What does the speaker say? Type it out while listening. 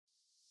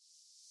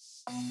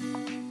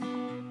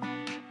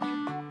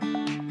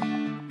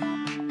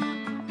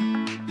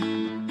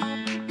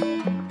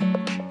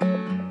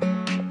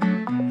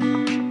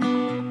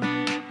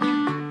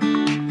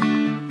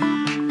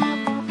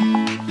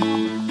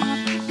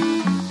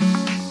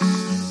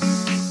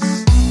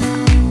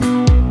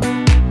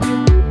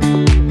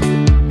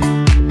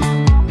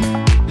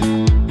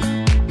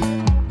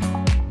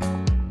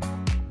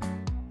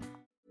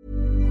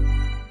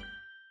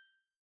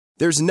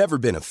There's never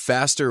been a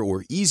faster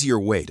or easier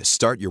way to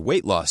start your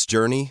weight loss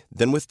journey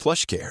than with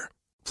PlushCare.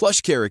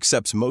 PlushCare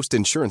accepts most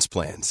insurance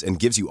plans and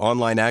gives you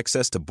online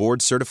access to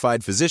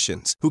board-certified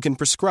physicians who can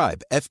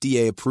prescribe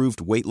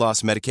FDA-approved weight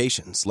loss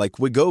medications like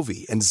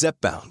Wegovy and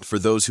Zepbound for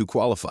those who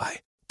qualify.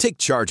 Take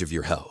charge of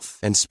your health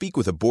and speak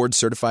with a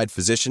board-certified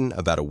physician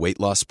about a weight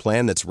loss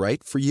plan that's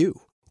right for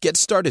you. Get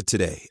started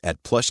today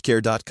at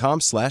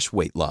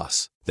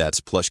plushcare.com/weightloss.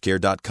 That's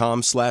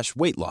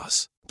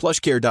plushcare.com/weightloss.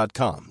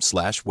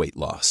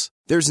 plushcare.com/weightloss.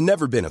 There's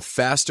never been a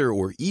faster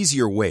or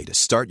easier way to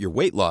start your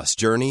weight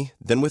loss journey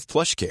than with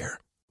PlushCare.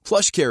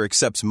 PlushCare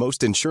accepts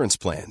most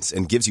insurance plans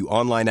and gives you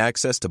online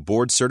access to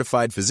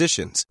board-certified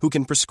physicians who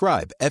can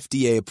prescribe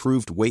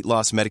FDA-approved weight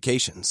loss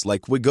medications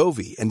like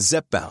Wegovy and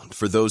Zepbound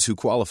for those who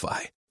qualify.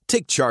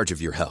 Take charge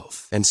of your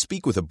health and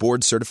speak with a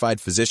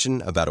board-certified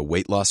physician about a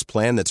weight loss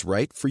plan that's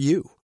right for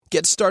you.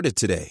 Get started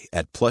today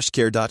at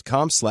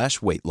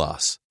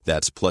plushcare.com/weightloss.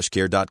 That's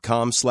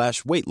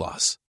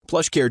plushcare.com/weightloss.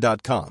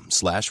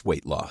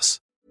 plushcare.com/weightloss.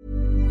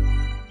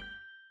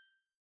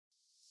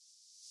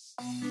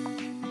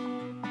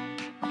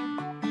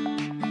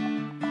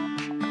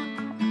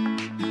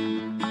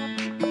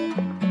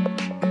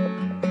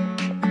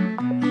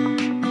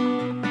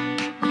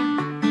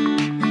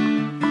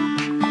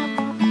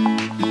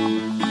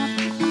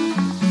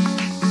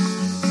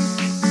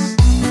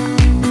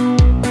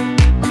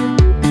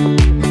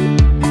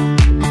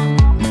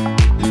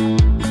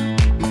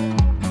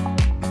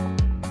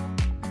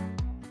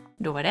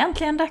 Då var det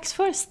äntligen dags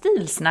för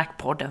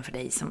Stilsnackpodden för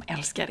dig som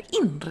älskar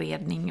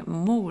inredning,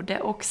 mode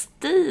och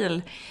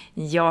stil.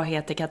 Jag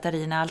heter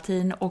Katarina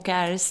Altin och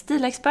är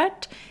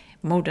stilexpert,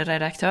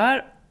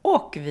 moderedaktör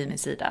och vid min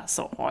sida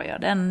så har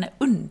jag den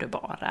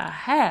underbara,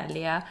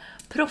 härliga,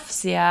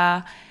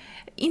 proffsiga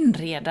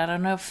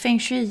inredaren och feng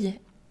shui.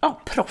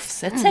 Ja,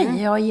 proffset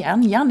säger jag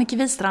igen. Jannike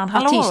Wistrand,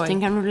 hallå!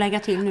 Artisten kan du lägga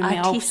till nu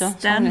med också.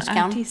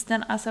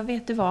 Artisten, alltså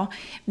vet du vad?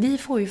 Vi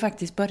får ju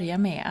faktiskt börja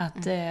med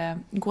att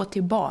gå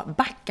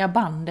backa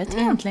bandet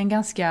egentligen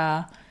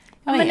ganska...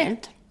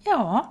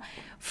 Ja,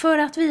 för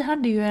att vi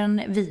hade ju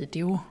en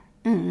video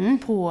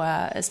på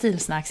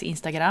Stilsnacks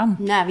Instagram.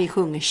 När vi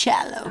sjunger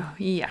Shallow.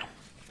 Ja.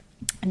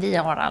 Vi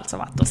har alltså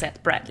varit och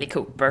sett Bradley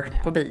Cooper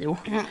på bio.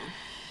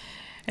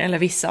 Eller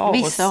vissa av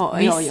oss.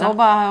 Jag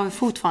jobbar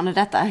fortfarande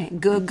detta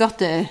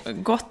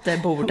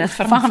gottebordet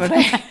framför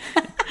dig.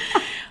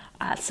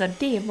 Alltså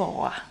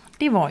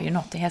det var ju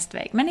något i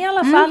hästväg. Men i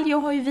alla fall, jag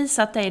har ju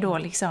visat dig då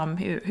liksom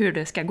hur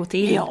det ska gå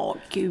till. Ja,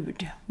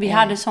 gud. Vi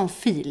hade sån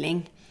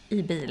feeling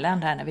i bilen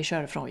där när vi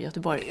körde från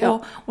Göteborg.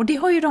 Ja. Och det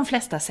har ju de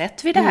flesta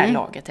sett vid det här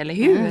laget, eller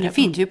hur? Det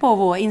finns ju på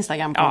vår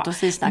Instagram-konto.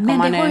 Ja.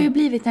 Men det har ju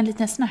blivit en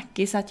liten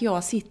snackis att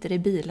jag sitter i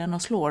bilen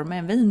och slår med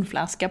en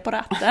vinflaska på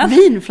ratten.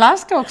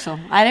 Vinflaska också?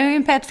 Nej, det är ju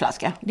en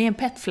petflaska. Det är en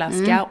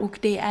petflaska och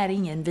det är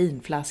ingen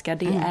vinflaska.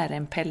 Det är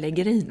en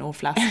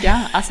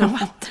Pellegrino-flaska. Alltså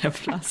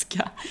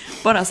vattenflaska.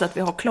 Bara så att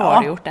vi har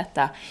klargjort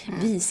detta.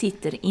 Vi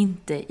sitter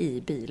inte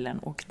i bilen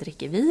och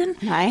dricker vin.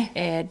 Nej.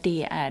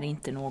 Det är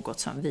inte något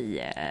som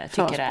vi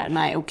tycker är...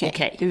 Nej, okej.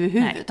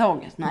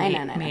 Överhuvudtaget.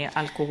 Nej. Med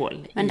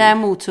alkohol. Men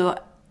däremot så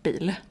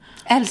bil.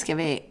 Älskar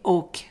vi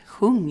att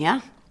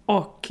sjunga.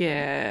 Och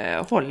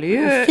håller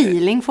ju...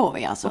 Feeling får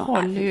vi alltså.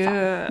 Håller ju,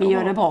 vi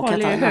gör det bra, håller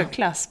ju hög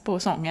klass på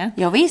sången.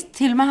 Ja visst,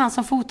 till och med han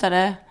som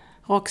fotade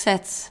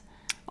Roxettes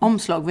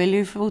omslag vill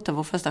ju fota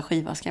vår första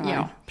skiva, ska man.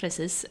 Ja,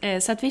 precis.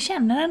 Så att vi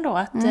känner ändå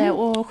att,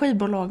 och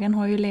skivbolagen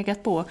har ju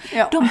legat på.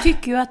 Ja. De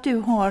tycker ju att du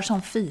har sån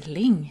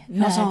feeling.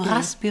 Jag har sån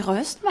raspig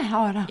röst med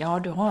här. Ja,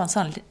 du har en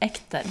sån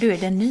äkta. Du är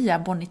den nya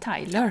Bonnie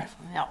Tyler.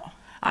 Ja.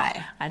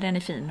 Nej, den är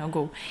fin och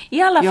god.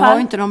 I alla fall... Jag har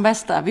ju inte de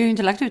bästa. Vi har ju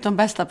inte lagt ut de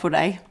bästa på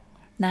dig.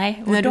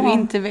 Nej. Och när du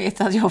inte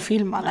vet att jag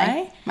filmar dig.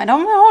 Nej. Men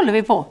de håller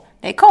vi på.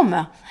 Det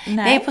kommer.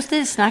 Nej. Det är på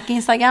Stilsnack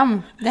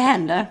Instagram. Det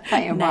händer.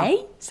 Nej,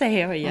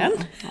 säger jag igen.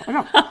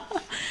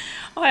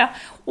 Ja.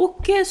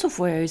 Och så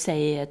får jag ju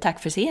säga tack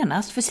för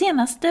senast.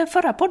 För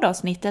förra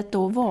poddavsnittet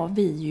då var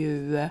vi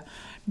ju...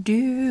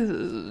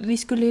 Vi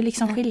skulle ju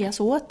liksom skiljas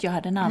åt. Jag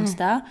hade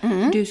namnsdag.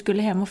 Du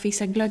skulle hem och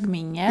fixa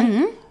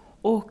glöggmingel.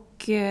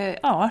 Och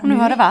ja... Nu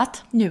har det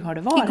varit. Nu har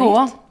det varit.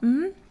 Igår.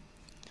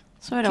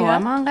 Så då är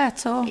man rätt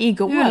så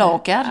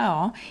urlakad.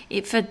 Ja,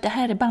 för det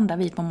här bandar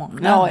vi på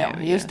måndag. Ja,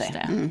 just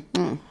det.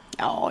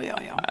 Ja.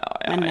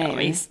 Men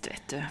visst,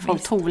 vet du.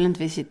 Folk tror väl inte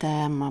vi sitter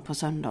hemma på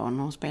söndagen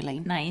och spelar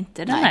in. Nej,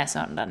 inte den här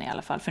söndagen i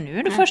alla fall. För nu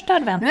är det första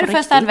advent. Nu är det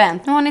första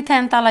advent. Nu har ni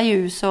tänt alla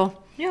ljus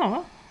och...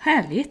 Ja,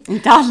 härligt.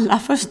 Inte alla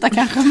första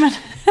kanske, men...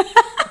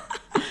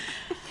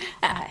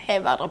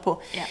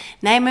 på. Ja.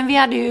 Nej, men vi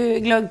hade ju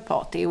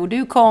glöggparty och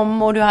du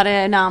kom och du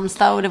hade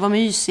namnsdag och det var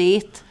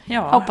mysigt.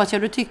 Ja. Hoppas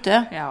jag du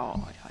tyckte. Ja.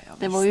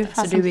 Det var ju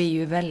så du är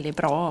ju väldigt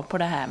bra på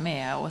det här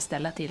med att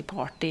ställa till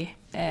party.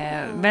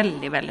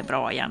 Väldigt, väldigt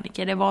bra,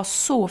 Jannike. Det var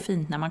så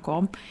fint när man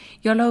kom.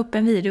 Jag la upp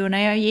en video när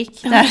jag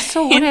gick där.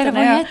 Så det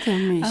var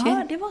jättemysigt.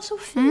 Ja, det var så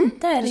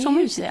fint där. Det så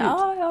mysigt ut.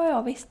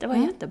 Ja, visst. Det var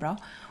jättebra.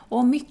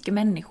 Och mycket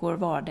människor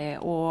var det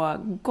och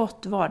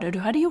gott var det. Du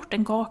hade gjort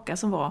en kaka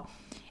som var...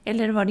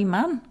 Eller det var din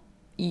man.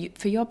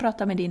 För jag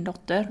pratade med din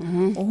dotter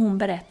och hon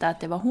berättade att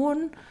det var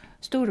hon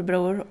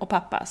storebror och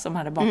pappa som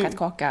hade bakat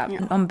kaka.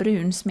 En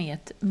brun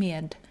smet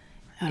med...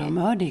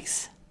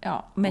 Mördix.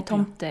 Ja, med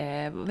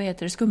tomte, vad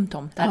heter det,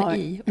 skumtomtar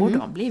i. Och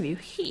de blev ju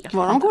helt...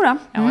 Var de goda?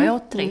 Ja, jag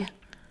åt 3.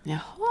 Jaha.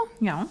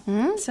 Ja.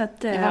 Så att,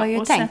 det var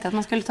ju tänkt att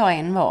man skulle ta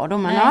en var då,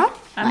 men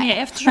nej.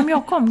 Eftersom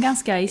jag kom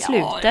ganska i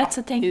slutet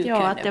så tänkte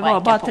jag att det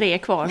var bara 3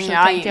 kvar, så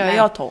tänkte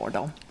jag tar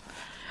dem.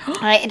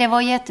 Nej, det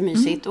var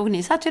jättemysigt. Och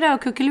ni satt ju där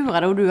och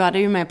kuckelurade och du hade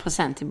ju med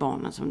present till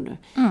barnen som du...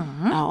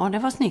 Ja, det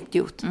var snyggt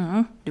gjort.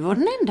 Du var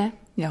den enda.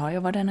 Ja,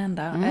 jag var den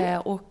enda.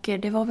 Och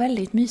det var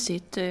väldigt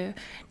mysigt.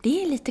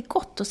 Det är lite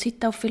gott att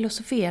sitta och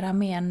filosofera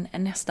med en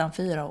nästan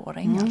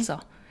 4-åring alltså.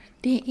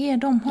 Det är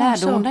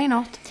lärde hon dig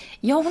något?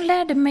 Ja, hon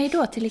lärde mig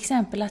då till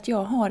exempel att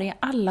jag har i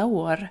alla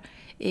år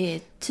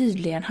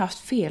tydligen haft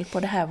fel på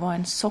det här vad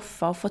en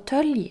soffa och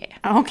fåtölj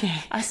är. Okay.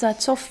 Alltså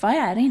att soffa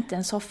är inte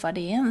en soffa,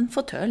 det är en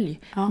fåtölj.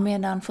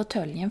 Medan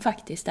fåtöljen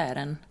faktiskt är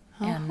en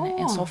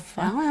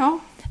soffa. Ja.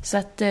 Så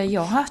att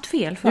jag har haft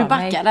fel för mig. Du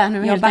backar där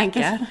nu. Jag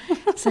backar.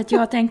 Så att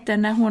jag tänkte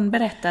när hon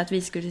berättade att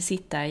vi skulle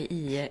sitta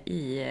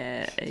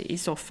i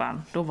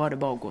soffan, då var det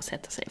bara att gå och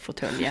sätta sig i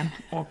fåtöljen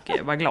och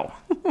vara glad.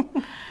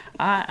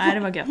 Ja, det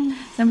var gött.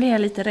 Sen blev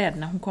jag lite rädd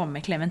när hon kom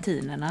med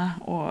clementinerna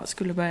och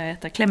skulle börja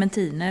äta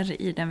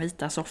clementiner i den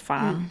vita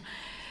soffan.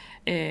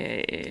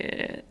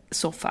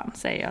 Soffan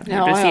säger jag. Du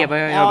ser vad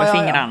jag gör med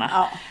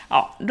fingrarna.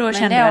 Ja, då men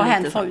kände det har jag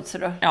hänt lite förut så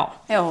då. Ja.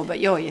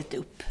 Jag har gett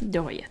upp. Du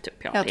har gett upp,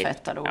 ja. Jag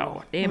tvättar då och då.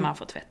 Ja, det är man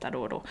får tvätta då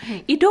och då.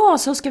 Idag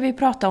så ska vi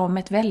prata om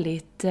ett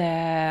väldigt...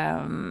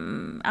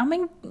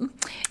 men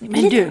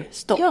du,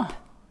 stopp. Ja.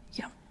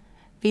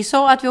 Vi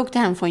sa att vi åkte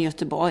hem från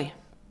Göteborg.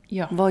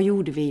 Ja. Vad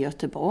gjorde vi i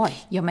Göteborg?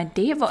 Ja, men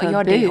det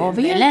var det har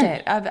vi ju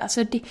inte.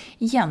 Alltså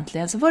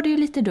egentligen så var det ju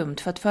lite dumt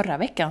för att förra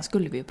veckan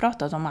skulle vi ju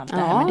pratat om allt det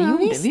här, men det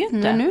gjorde vi ju inte.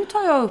 Men nu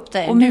tar jag upp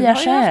det. Och Mia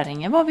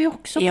Skäringe var vi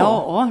också på.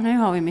 Ja, nu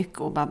har vi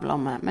mycket att babbla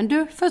om här. Men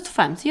du, först och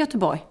främst i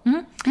Göteborg.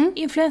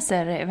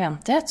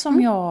 Influencer-eventet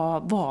som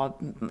jag var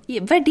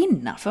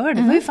värdinna för,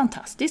 det var ju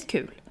fantastiskt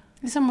kul.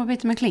 I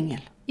samarbete med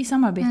Klingel. I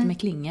samarbete med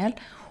Klingel.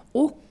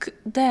 Och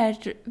där...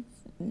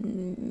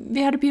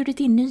 Vi hade bjudit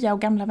in nya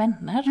och gamla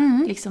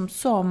vänner liksom,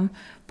 som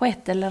på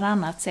ett eller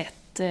annat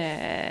sätt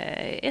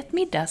ett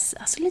middags,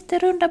 alltså lite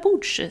runda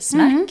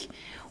bordssnack.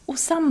 Och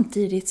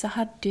samtidigt så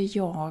hade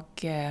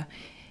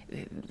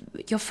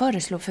jag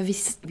föreslog, för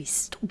vi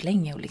stod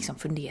länge och liksom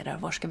funderade,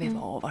 var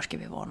ska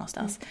vi vara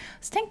någonstans.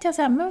 Så tänkte jag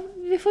så här, men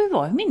vi får ju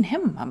vara i min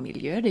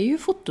hemmamiljö, det är ju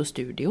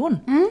fotostudion.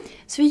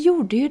 Så vi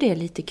gjorde ju det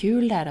lite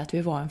kul där, att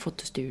vi var en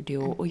fotostudio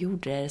och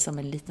gjorde det som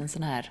en liten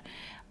sån här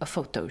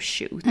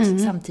photoshoot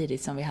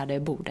samtidigt som vi hade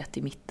bordet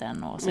i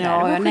mitten och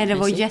sådär. Det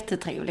var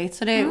jättetrevligt.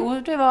 Så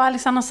det var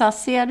Alexandra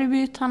Sassi hade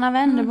bytt, Hanna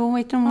Wennebo,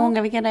 vet du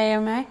många vilka det är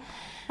med.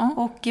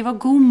 Och det var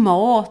god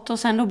mat och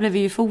sen då blev vi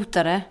ju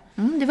fotade.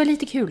 Det var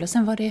lite kul och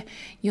sen var det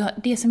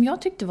det som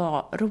jag tyckte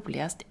var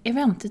roligast,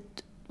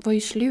 eventet var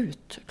ju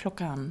slut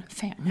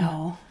 5:00.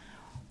 Ja.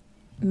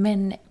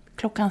 Men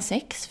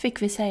 6:00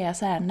 fick vi säga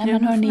så här, nej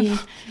men hörni,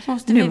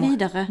 måste vi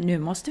vidare. Nu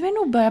måste vi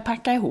nog börja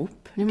packa ihop.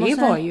 Det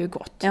var ju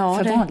gott.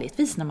 För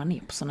vanligtvis när man är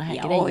på såna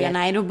här grejer. Ja,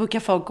 nej, då brukar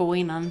folk gå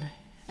innan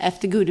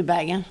efter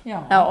goodiebagen.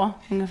 Ja,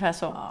 ungefär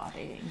så. Ja,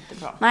 det är inte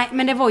bra. Nej,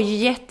 men det var ju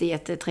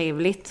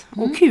jättetrevligt.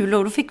 Och kul,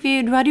 och då fick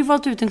du hade ju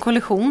valt ut en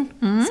kollektion.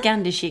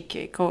 Scandi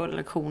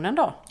Chic-kollektionen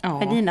då.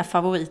 Med dina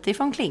favoriter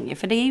från Klingel.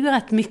 För det är ju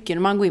rätt mycket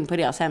när man går in på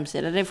deras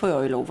hemsida. Det får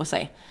jag ju lov att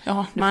säga.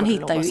 Ja, man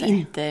hittar ju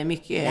inte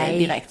mycket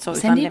direkt så.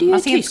 Sen är det ju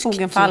man ser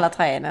skogen för alla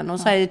träden. Och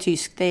så är det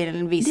tyskt. Det är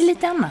en viss... Det är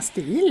lite annan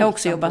stil. Jag har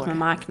också jobbat med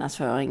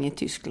marknadsföring i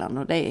Tyskland.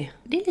 Och det är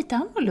lite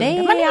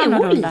annorlunda. Man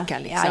är olika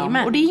liksom.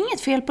 Och det är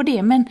inget fel på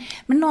det. Men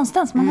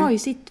någonstans, man har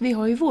ju vi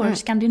har ju vår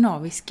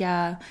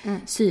skandinaviska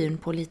syn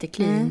på lite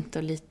cleant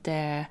och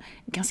lite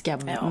ganska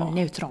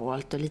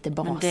neutralt och lite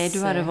bas. Men det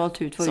du hade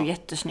valt ut var ju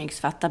jättesnyggt.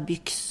 Svarta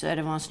byxor,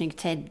 det var en snygg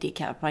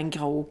teddykappa, en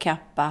grå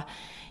kappa,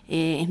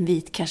 en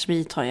vit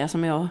kashmirtröja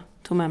som jag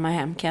tog med mig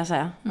hem kan jag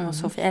säga.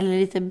 Eller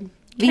lite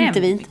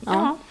vintervint.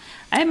 Ja.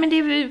 Nej, men det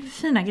är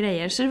fina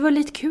grejer. Så det var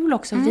lite kul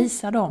också att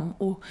visa dem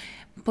och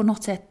på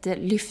något sätt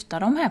lyfta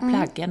de här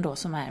plaggen då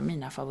som är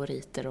mina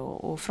favoriter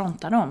och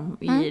fronta dem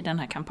i den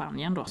här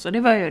kampanjen då. Så det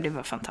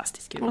var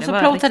fantastiskt kul. Och så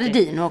plåtade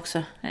Dino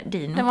också.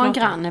 Dino det var en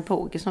granne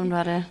påge som du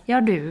hade...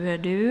 Ja, du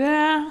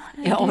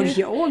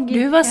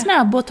var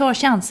snabb att ta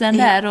chansen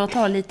där och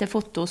ta lite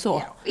foto och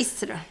så. Ja, visst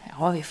du.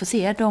 Ja, vi får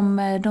se.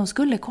 De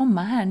skulle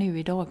komma här nu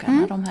i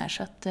dagarna de här,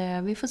 så att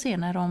vi får se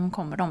när de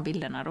kommer, de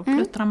bilderna. Då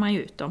pluttrar man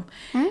ju ut dem.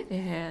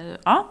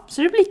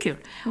 Så det blir kul.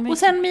 Och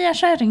sen Mia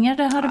Skäringe,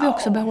 där hade vi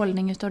också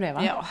behållning utav det,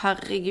 va? Ja,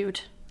 herregud.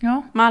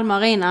 Ja. Malmö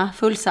Arena,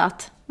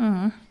 fullsatt.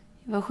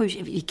 Det var sjukt.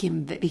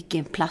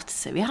 Vilken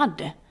plats vi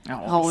hade.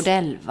 Rad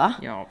 11.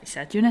 Ja, vi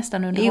satt ju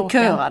nästan under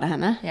hakan. Vi körade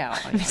henne. Ja,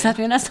 vi satt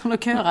ju nästan och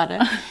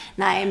körade.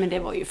 Nej, men det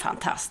var ju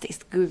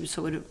fantastiskt. Gud,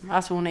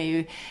 alltså hon är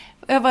ju...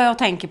 Vad jag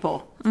tänker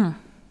på.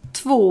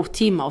 2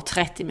 timmar och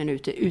 30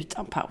 minuter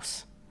utan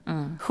paus.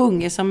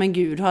 Sjunger som en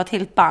gud, har ett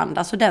helt band.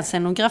 Alltså den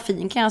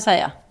scenografin kan jag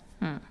säga.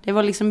 Det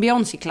var liksom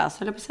Beyoncé-klass,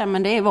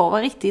 men det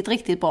var riktigt,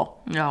 riktigt bra.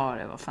 Ja,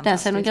 det var fantastiskt. Den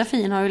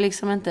scenografin har ju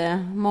liksom inte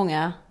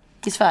många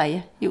i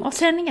Sverige gjort. Och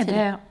sen är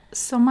det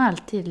som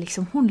alltid,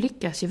 liksom, hon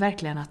lyckas ju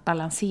verkligen att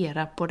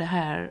balansera på det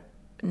här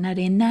när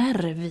det är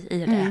nerv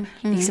i det.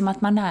 Liksom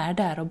att man är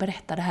där och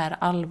berättar det här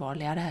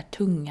allvarliga, det här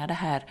tunga,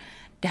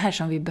 det här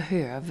som vi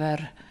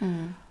behöver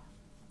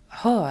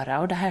höra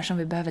och det här som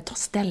vi behöver ta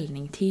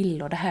ställning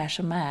till och det här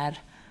som är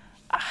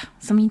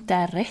som inte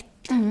är rätt.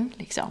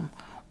 Liksom.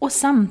 Och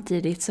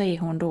samtidigt så är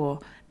hon då,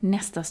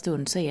 nästa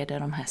stund så är det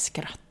de här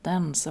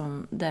skratten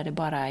där det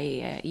bara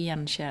är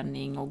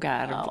igenkänning och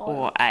garv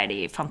och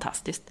det är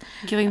fantastiskt.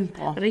 Grymt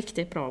bra.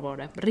 Riktigt bra var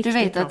det. Riktigt du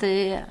vet bra. att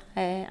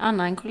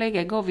Anna, en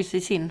kollega, gav vi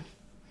till sin,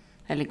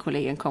 eller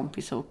kollega, en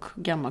kompis och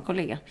gammal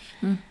kollega,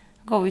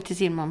 gav vi till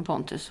sin man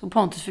Pontus. Och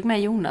Pontus fick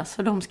med Jonas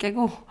och de ska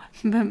gå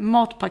med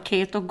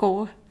matpaket och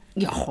gå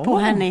på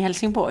henne i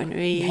Helsingborg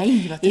nu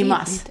i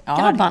mars. Ja,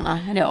 grabbarna,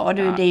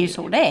 det är ju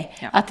så det är.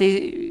 Ja. Att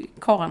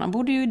karlarna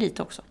bodde ju dit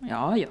också.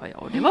 Ja,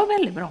 det var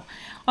väldigt bra.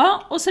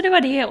 Ja, och så det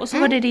var det. Och så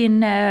var det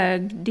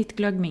ditt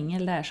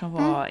glöggmingel där som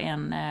var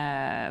en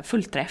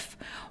fullträff.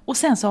 Och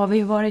sen så har vi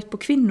ju varit på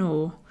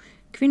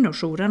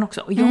kvinnojouren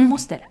också. Och jag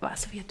måste,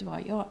 alltså vet du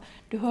vad,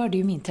 du hörde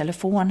ju min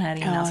telefon här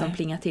innan som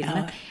plingade till.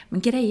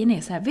 Men grejen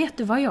är så här, vet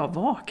du vad jag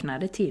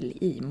vaknade till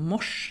i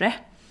morse?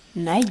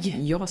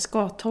 Nej. Jag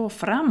ska ta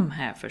fram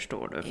här,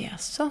 förstår du.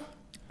 Jaså.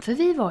 För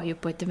vi var ju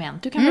på ett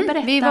event. Du kan väl berätta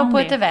om det? Vi var på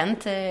ett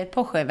event, ett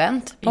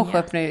Porsche-event. Porsche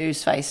öppnar ju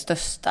Sveriges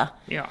största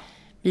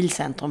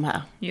bilcentrum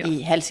här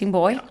i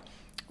Helsingborg. Ja.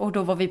 Och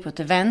då var vi på ett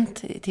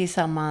event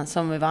tillsammans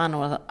som vi var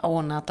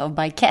anordnat av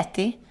By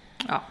Cathy.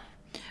 Ja.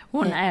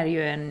 Hon är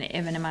ju en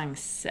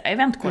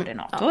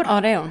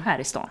eventkoordinator det är hon. Här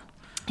i stan.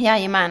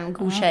 Jajamän,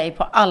 god tjej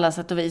på alla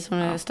sätt och vis. Hon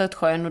är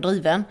stöttskön och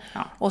driven.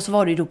 Ja. Och så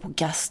var det ju då på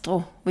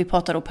Gastro. Vi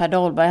pratade då Per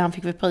Dahlberg, han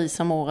fick väl pris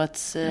som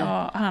årets...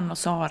 Ja, han och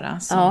Sara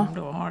som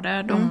då har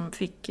det. De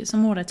fick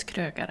som årets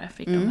krögare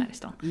fick de här i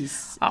stan.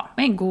 Yes. Ja,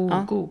 men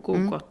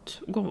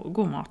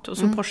god mat. Och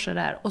så Porsche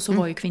där. Och så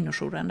var ju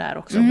kvinnojouren där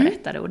också och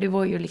berättade. Och det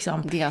var ju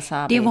liksom...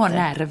 Det var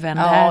nerven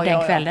där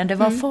den kvällen. Det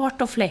var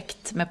fart och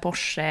fläkt med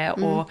Porsche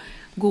och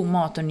god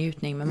mat och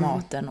njutning med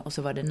maten. Och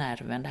så var det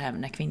nerven det här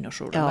när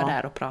kvinnojouren var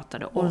där och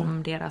pratade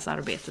om deras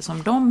arbete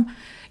som de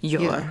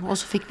gör. Ja. Och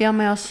så fick vi ha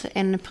med oss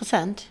en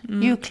present,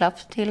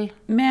 julklapp till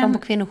de på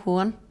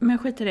kvinnojouren. Men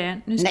skit i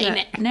det. Nu ska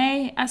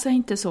nej, alltså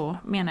inte så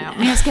menar jag.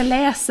 Men jag ska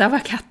läsa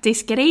vad Katti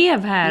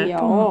skrev här.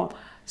 Ja.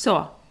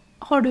 Så,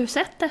 har du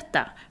sett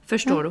detta?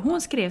 Förstår du?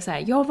 Hon skrev så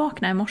här, jag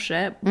vaknade i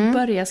morse,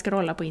 började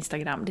scrolla på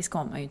Instagram. Det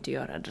ska man ju inte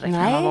göra direkt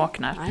när man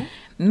vaknar. Nej.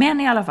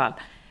 Men i alla fall,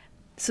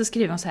 så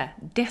skriver hon så här,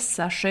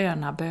 dessa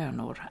sköna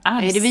bönor.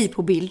 Är det vi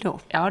på bild då?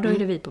 Ja, då är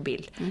det vi på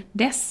bild.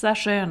 Dessa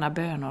sköna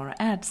bönor,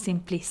 Ad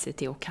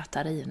Simplicity och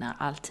Katarina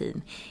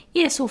Altin,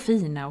 är så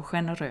fina och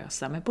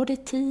generösa med både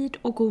tid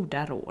och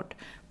goda råd.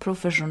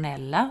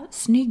 Professionella,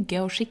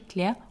 snygga och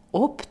skickliga,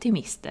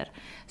 optimister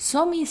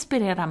som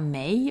inspirerar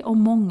mig och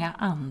många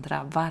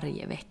andra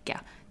varje vecka.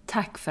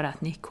 Tack för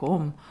att ni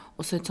kom.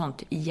 Och så ett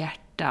sånt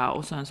hjärta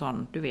och så en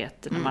sån, du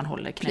vet, när man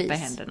håller knäppa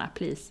händerna,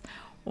 please.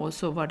 Och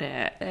så var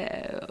det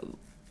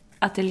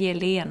Atelier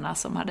Lena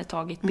som hade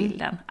tagit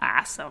bilden.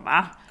 Alltså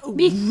va?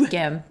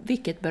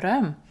 Vilket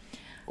beröm.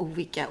 Och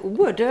vilka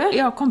ord.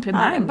 Ja,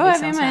 komplimang. Ja, börjar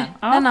vi med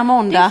denna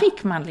måndag. Det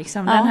fick man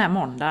liksom den här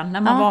måndagen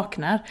när man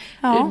vaknar.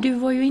 Ja. Du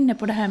var ju inne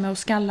på det här med att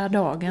skalla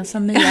dagen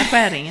som Mia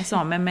Skäringen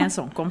sa. Men med en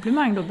sån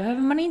komplimang då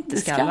behöver man inte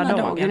skalla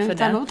dagen. För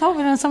utan då tar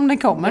vi den som den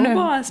kommer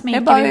nu.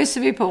 Det bara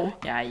öser vi på.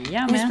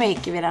 Jajamän. Nu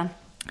smeker vi den.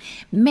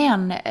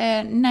 Men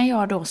när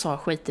jag då sa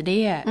skit i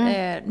det,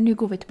 nu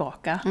går vi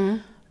tillbaka,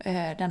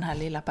 den här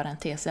lilla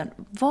parentesen.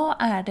 Vad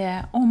är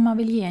det om man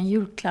vill ge en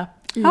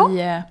julklapp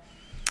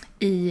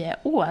i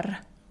år?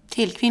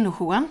 Till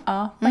kvinnojouren.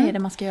 Ja, vad är det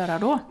man ska göra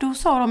då? Då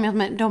sa de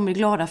att de är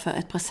glada för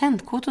ett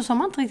presentkort och så har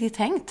man inte riktigt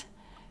tänkt.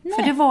 Nej.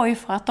 För det var ju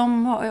för att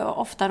de har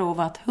ofta då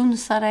varit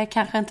hunsade,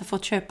 kanske inte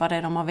fått köpa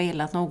det de har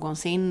velat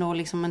någonsin och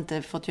liksom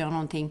inte fått göra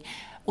någonting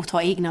och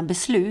ta egna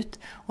beslut.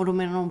 Och då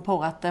menar de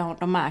på att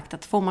de märkt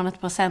att får man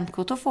ett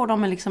presentkort då får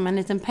de liksom en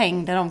liten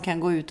peng där de kan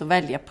gå ut och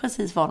välja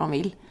precis vad de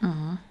vill.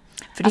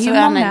 För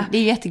det är ju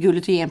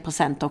jättegulligt att ge en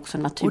present också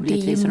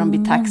naturligtvis. Och de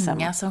blir tacksamma.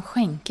 Det är många som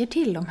skänker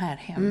till de här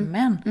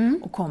hemmen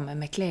och kommer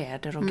med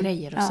kläder och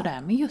grejer och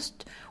sådär. Men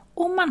just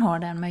om man har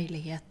den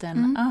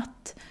möjligheten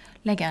att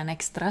lägga en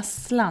extra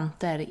slant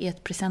där i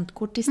ett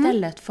presentkort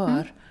istället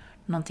för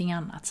någonting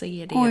annat, så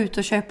är det... Gå ut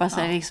och köpa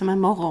sig liksom en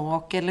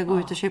morgonrock eller gå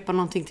ut och köpa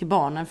någonting till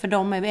barnen. För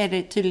dem är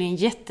det tydligen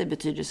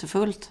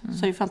jättebetydelsefullt.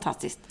 Så det är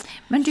fantastiskt.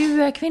 Men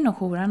du,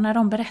 kvinnojouren, när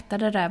de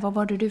berättade där, vad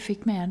var det du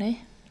fick med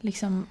dig?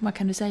 Liksom, vad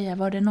kan du säga?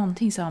 Var det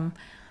någonting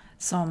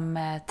som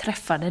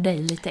träffade dig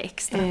lite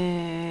extra?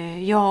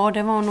 Ja,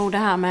 det var nog det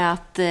här med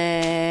att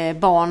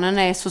barnen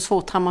är så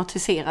svårt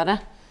traumatiserade.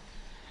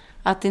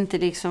 Att inte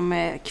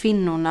liksom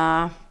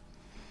kvinnorna...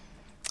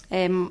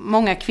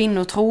 många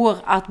kvinnor tror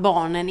att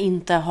barnen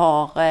inte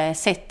har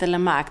sett eller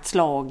märkt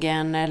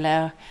slagen.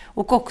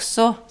 Och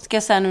också, ska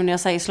jag säga nu när jag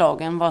säger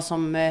slagen, vad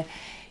som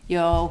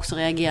jag också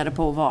reagerade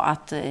på var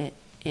att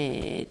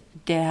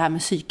det här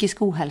med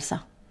psykisk ohälsa.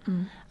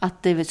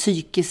 Att det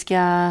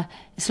psykiska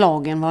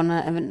slagen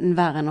var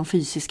värre än de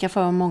fysiska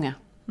för många.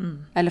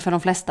 Eller för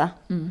de flesta.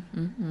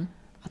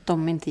 Att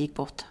de inte gick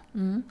bort.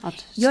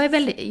 Jag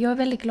är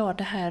väldigt glad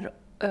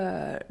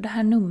det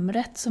här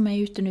numret som är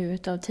ute nu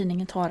utav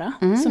tidningen Tara,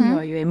 som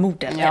jag ju är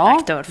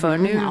moderedaktör för.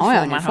 Nu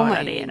får man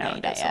höra det.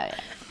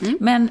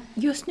 Men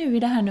just nu i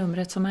det här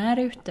numret som är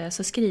ute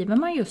så skriver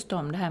man just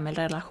om det här med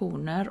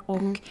relationer.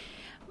 Och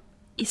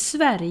i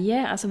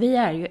Sverige, alltså vi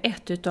är ju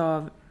ett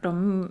utav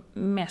de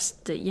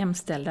mest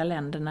jämställda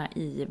länderna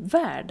i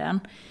världen.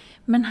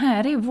 Men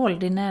här är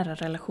våld i nära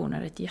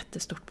relationer ett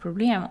jättestort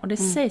problem. Och det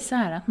sägs så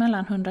här att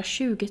mellan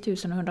 120 000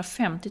 och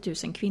 150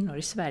 000 kvinnor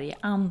i Sverige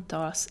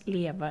antas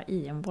leva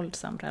i en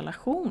våldsam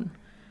relation.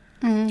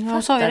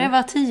 Jag sa ju det,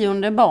 var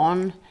 10:e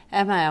barn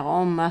är med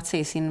om att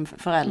se sin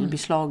förälder bli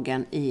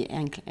slagen i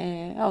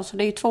en... så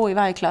det är ju 2 i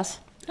varje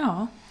klass.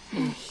 Ja,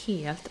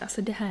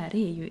 alltså det här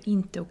är ju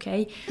inte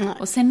okej.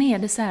 Och sen är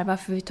det så här,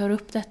 varför vi tar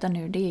upp detta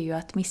nu, det är ju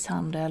att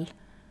misshandel,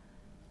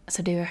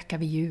 alltså det ökar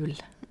vid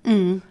jul.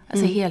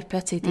 Alltså helt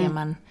plötsligt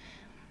är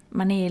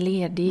man är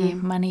ledig,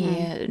 man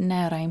är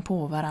nära in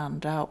på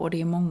varandra och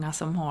det är många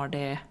som har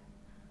det,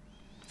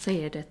 så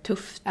är det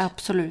tufft.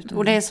 Absolut.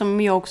 Och det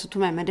som jag också tog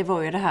med mig, det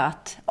var ju det här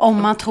att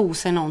om man tror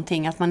sig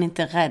någonting, att man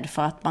inte är rädd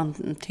för att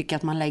man tycker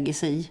att man lägger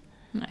sig i.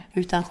 Nej.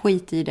 Utan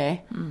skit i det.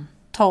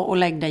 Ta och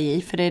lägg dig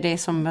i, för det är det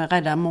som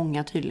räddar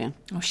många tydligen.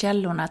 Och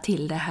källorna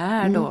till det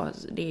här då,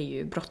 det är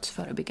ju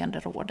Brottsförebyggande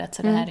rådet,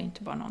 så det här är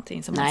inte bara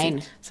någonting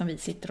som vi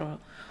sitter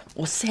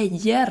och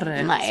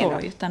säger. Nej,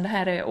 utan det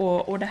här är,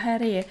 och det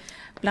här är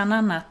bland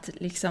annat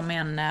liksom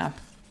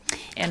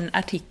en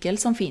artikel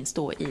som finns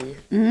då i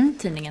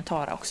tidningen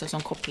Tara också,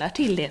 som kopplar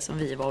till det som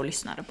vi var och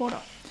lyssnade på då.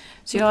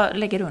 Så jag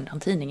lägger undan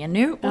tidningen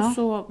nu och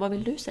så, vad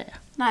vill du säga?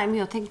 Nej, men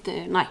jag tänkte,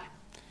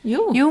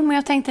 Jo, men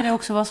jag tänkte det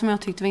också, vad som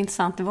jag tyckte var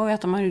intressant, det var ju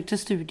att de har gjort en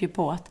studie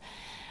på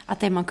att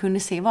det man kunde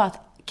se var att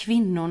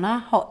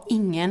kvinnorna har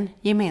ingen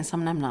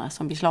gemensam nämnare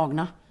som blir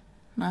slagna.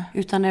 Nej.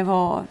 Utan det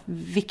var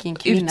vilken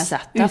kvinna...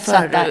 Utsatta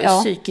för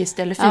psykiskt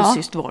eller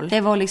fysiskt våld.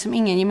 Det var liksom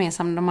ingen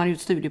gemensam, de hade gjort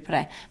studier på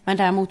det. Men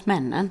däremot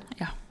männen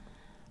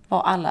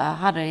var alla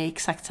hade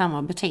exakt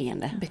samma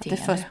beteende. Det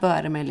först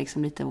började med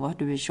liksom lite vad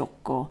du är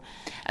tjock och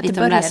att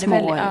lite de där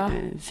små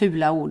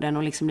fula orden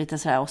och liksom lite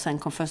sådär, och sen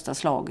kom första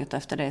slaget och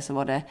efter det så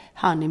var det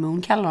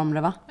honeymoon kallar de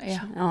det, va?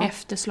 Ja.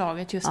 Efter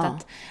slaget just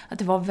att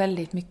det var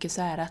väldigt mycket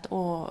så här att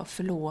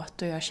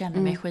förlåt och jag känner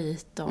mig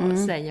skit och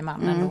säger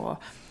mannen då.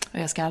 Och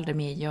jag ska aldrig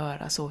mer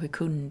göra så, hur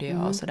kunde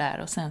jag och sådär.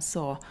 Och sen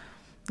så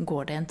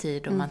går det en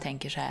tid och man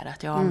tänker så här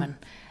att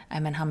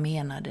men han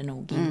menade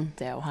nog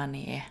inte och han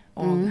är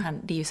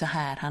det är ju så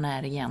här han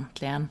är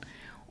egentligen.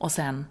 Och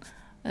sen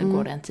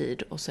går det en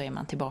tid och så är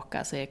man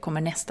tillbaka, så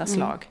kommer nästa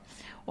slag.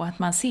 Och att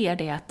man ser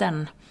det att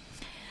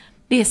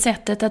det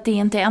sättet att det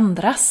inte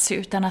ändras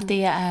utan att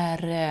det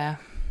är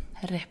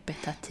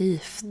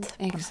repetitivt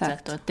på något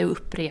sätt, och att det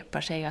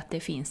upprepar sig och att det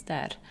finns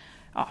där.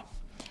 Ja.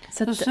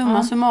 Så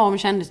summa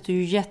kändes det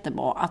ju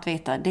jättebra att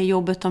veta det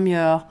jobbet de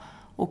gör,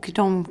 och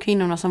de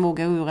kvinnorna som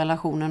vågar ur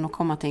relationen och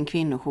komma till en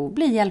kvinnojour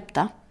blir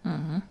hjälpta.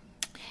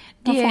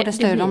 De får det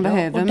stöd de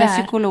behöver med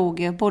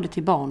psykologer både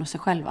till barn och sig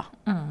själva.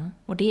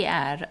 Och det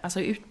är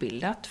alltså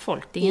utbildat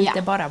folk. Det är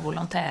inte bara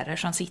volontärer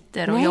som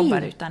sitter och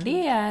jobbar, utan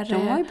det är...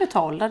 De var ju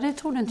betalda, det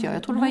trodde inte jag.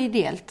 Jag trodde det var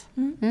ideellt.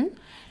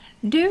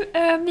 Du,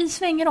 vi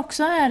svänger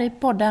också här i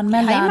podden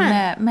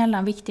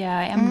mellan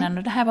viktiga ämnen.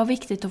 Och det här var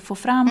viktigt att få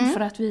fram för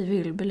att vi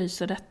vill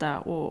belysa detta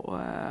och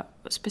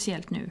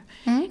speciellt nu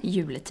i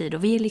juletid.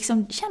 Och vi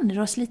liksom känner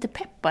oss lite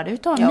peppade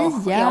utav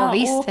Mia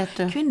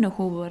och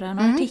kvinnojouren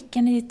och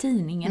artikeln i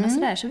tidningen och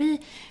sådär. Så vi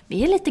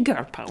är lite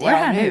girl power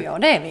här nu. Ja,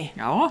 det är vi.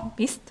 Ja,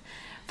 visst.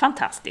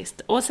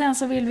 Fantastiskt. Och sen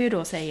så vill vi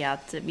då säga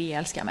att vi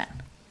älskar män.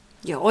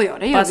 Ja, det gör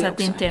vi också. Så att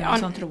det inte är någon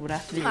som tror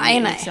att vi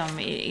liksom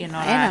är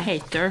några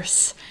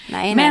haters.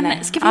 Nej.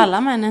 Ska vi...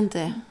 Alla män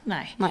inte...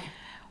 Nej.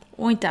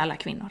 Och inte alla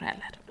kvinnor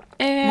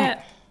heller.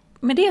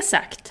 Med det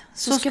sagt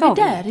så ska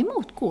vi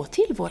däremot gå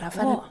till våra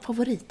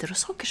favoriter och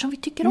saker som vi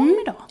tycker om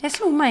idag. Det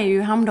slog mig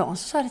ju häromdagen,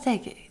 så sa det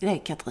till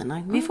dig,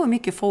 Katarina. Vi får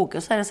mycket frågor.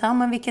 Så är det så här,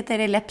 men vilket är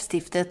det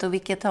läppstiftet och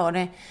vilket har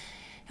det...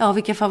 Ja,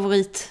 vilka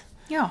favorit...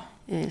 Ja.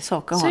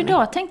 Saker så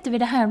idag tänkte vi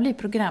det här blir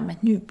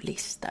programmet, nu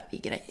listar vi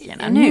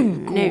grejerna. Nu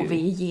går vi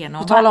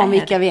igenom. Och tala om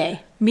vilka vi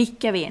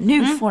är.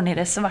 Nu får ni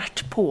det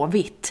svart på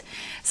vitt.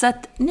 Så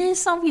att ni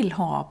som vill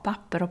ha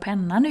papper och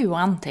penna nu och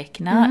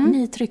anteckna,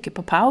 ni trycker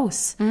på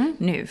paus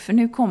nu. För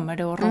nu kommer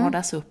det att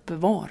radas upp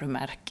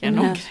varumärken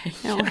och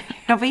grejer.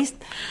 Ja, visst.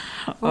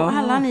 Och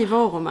alla ni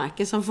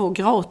varumärken som får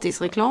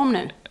gratis reklam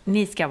nu.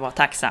 Ni ska vara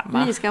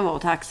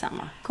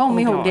tacksamma. Kom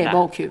ihåg det i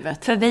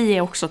bakhuvudet. För vi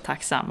är också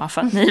tacksamma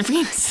för att ni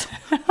finns.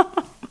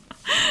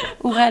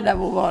 Och rädda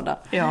vår vardag.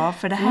 Ja,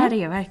 för det här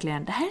är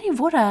verkligen, det här är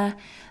våra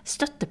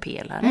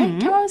stöttepelare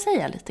kan man väl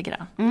säga lite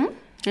grann.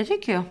 Det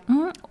tycker jag.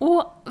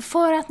 Och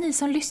för att ni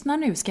som lyssnar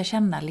nu ska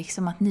känna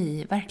liksom att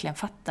ni verkligen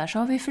fattar, så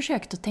har vi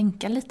försökt att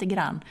tänka lite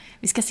grann.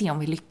 Vi ska se om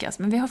vi lyckas,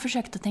 men vi har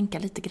försökt att tänka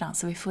lite grann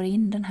så vi får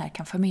in den här,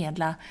 kan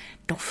förmedla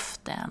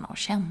doften och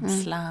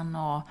känslan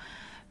och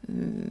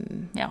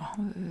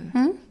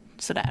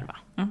sådär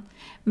va.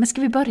 Men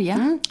ska vi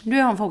börja?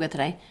 Du har en fråga till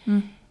dig.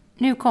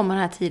 Nu kommer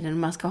den här tiden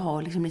man ska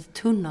ha liksom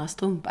lite tunnare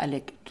strumpa.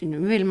 Eller nu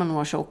vill man nog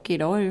ha tjock.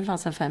 Idag är det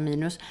fast 5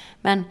 minus.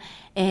 Men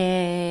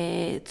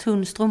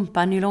tunn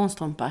strumpa,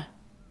 nylonstrumpa.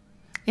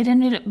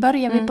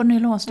 Börjar vi på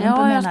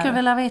nylonstrumpa? Ja, jag skulle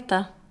vilja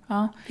veta.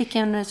 Ja.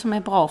 Vilken som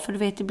är bra. För du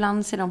vet,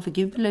 ibland ser de för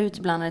gula ut.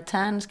 Ibland är det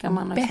tärn. Ska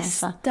man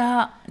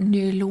bästa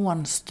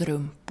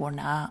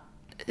nylonstrumporna,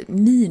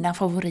 mina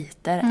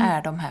favoriter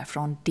är de här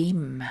från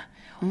Dim.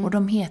 Och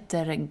de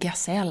heter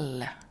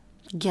Gazelle.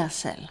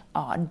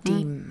 Ja,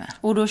 Dim.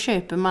 Och då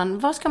köper man,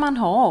 vad ska man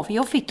ha? För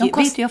jag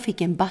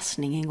fick en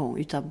bassning en gång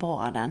utav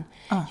bara den.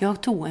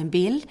 Jag tog en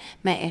bild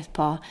med ett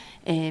par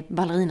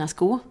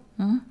ballerinaskor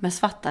med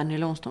svarta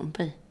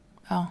nylonstrumpor i.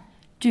 Ja.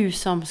 Du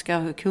som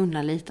ska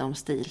kunna lite om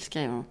stil,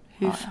 skrev hon.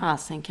 Hur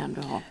fasen kan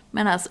du ha?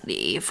 Men alltså,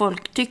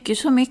 folk tycker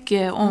så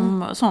mycket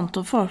om sånt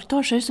och folk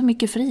tar sig så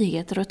mycket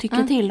friheter och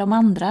tycker till om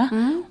andra.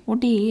 Och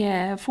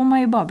det får man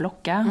ju bara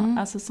blocka.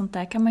 Alltså sånt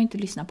där kan man ju inte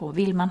lyssna på.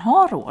 Vill man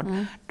ha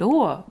råd,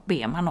 då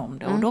ber man om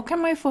det. Och då kan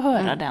man ju få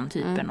höra den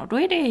typen. Och då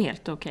är det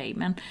helt okej.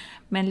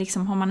 Men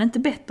liksom, har man inte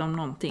bett om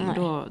någonting,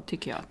 då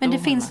tycker jag att... Men det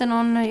finns det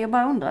någon, jag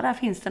bara undrar, där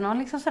finns det någon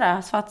liksom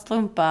sådär svart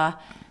strumpa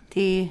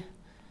till...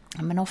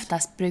 Ja, men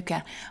oftast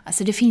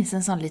alltså det finns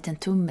en sån liten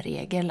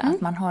tumregel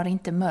att man har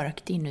inte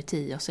mörkt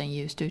inuti och sen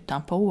ljust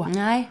utanpå.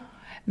 Nej.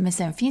 Men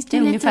sen finns det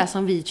är ungefär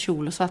som vit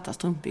kjol och svarta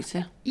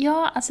strumpbyxor.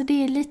 Ja, alltså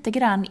det är lite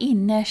grann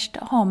innerst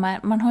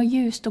har man har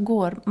ljust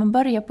och man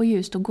börjar på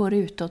ljust och går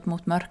utåt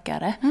mot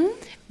mörkare.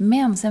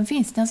 Men sen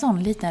finns det en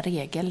sån liten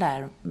regel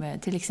där,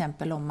 till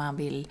exempel om man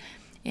vill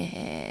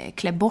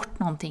klä bort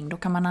någonting, då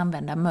kan man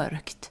använda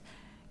mörkt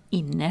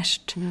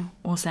innerst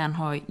och sen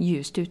ha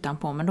ljust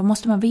utanpå. Men då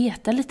måste man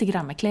veta lite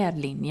grann med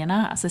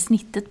klädlinjerna, alltså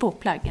snittet på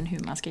plaggen, hur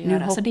man ska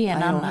göra. Så det är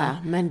en annan. Här,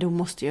 men då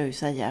måste jag ju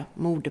säga,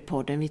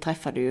 Modepodden, vi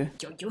träffade ju...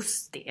 Ja,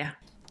 just det.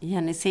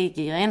 Jenny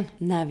Segergren,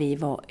 när vi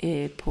var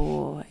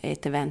på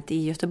ett event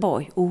i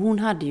Göteborg. Och hon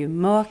hade ju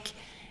mörk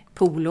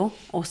polo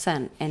och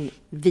sen en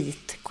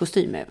vit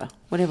kostym över.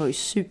 Och det var ju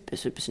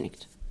super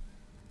snyggt.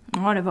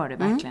 Ja, det var det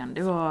verkligen.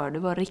 Det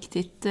var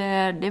riktigt...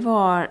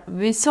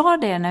 vi sa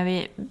det när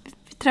vi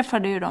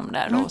träffade ju dem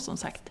där då, som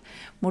sagt.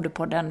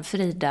 Modepodden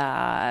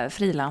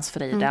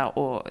Frilansfrida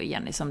och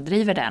Jenny som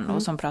driver den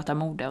och som pratar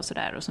mode och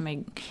sådär. Och som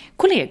är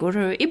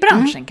kollegor i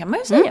branschen kan man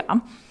ju säga.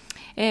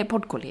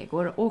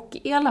 Poddkollegor. Och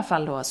i alla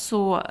fall då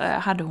så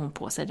hade hon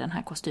på sig den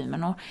här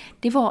kostymen. Och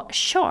det var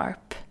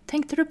sharp.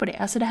 Tänkte du på det?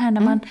 Alltså det här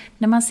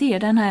när man ser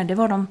den här, det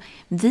var de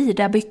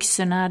vida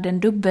byxorna, den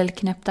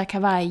dubbelknäppta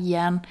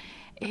kavajen.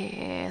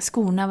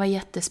 Skorna var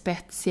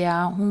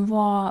jättespetsiga. Hon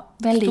var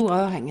väldigt...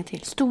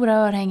 Stora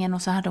örhängen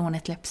och så hade hon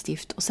ett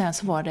läppstift. Och sen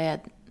så var det...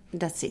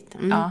 That's it.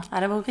 Ja,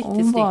 det var riktigt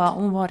snyggt.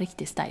 Hon var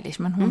riktigt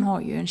stylish. Men hon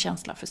har ju en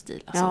känsla för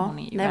stil. Alltså, ja, hon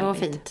är ju det var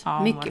fint.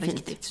 Ja, mycket var fint.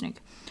 Riktigt snygg.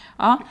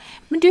 Ja,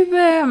 men du,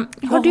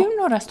 har du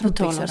några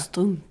strumpbyxor? På tal om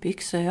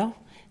strumpbyxor, ja.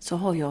 Så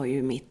har jag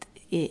ju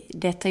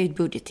detta är ju ett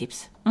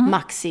budgettips.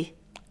 Maxi.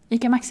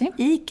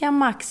 Ica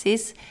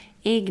Maxis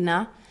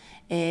egna.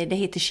 Det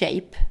heter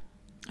Shape.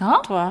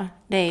 Ja. Tror jag.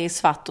 Det är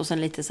svart och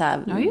sen lite så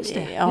här... Ja, just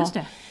det.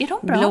 Är de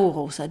bra?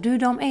 Blårosa. Du,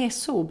 de är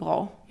så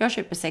bra. Jag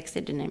köper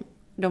 60 denim.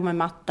 De är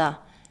matta.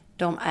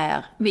 De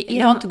är... Det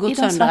har inte gått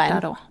sönder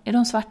än. Då? Är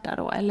de svarta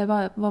då?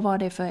 Eller vad var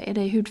det för... Är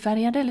det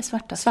hudfärgade eller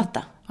svarta?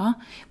 Svarta. Ja.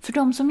 För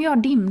de som gör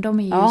dim, de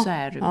är ju så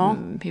här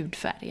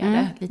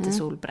hudfärgade. Lite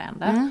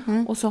solbrända.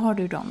 Och så har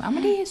du dem. Ja,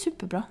 men det är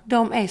superbra.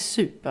 De är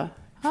super.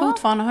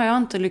 Fortfarande har jag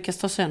inte lyckats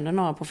ta sönder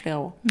några på flera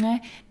år.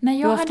 Nej, när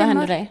jag hur ofta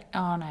händer det?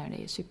 Ja, nej,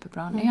 det är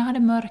superbra. När jag hade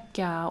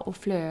mörka och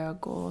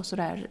flög och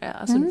sådär.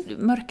 Alltså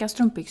mörka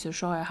strumpbyxor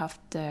så har jag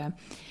haft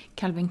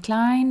Calvin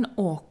Klein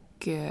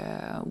och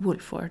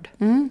Woolford.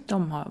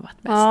 De har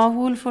varit bäst. Ja,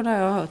 Woolford har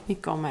jag hört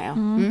mycket om.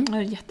 Det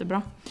är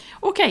jättebra.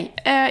 Okej,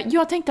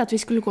 jag tänkte att vi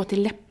skulle gå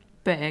till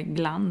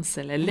läppglans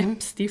eller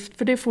läppstift.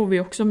 För det får vi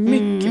också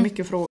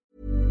mycket frågor.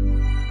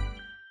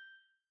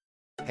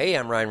 Hey,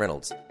 I'm Ryan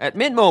Reynolds. At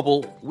Mint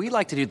Mobile, we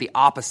like to do the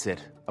opposite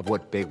of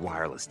what Big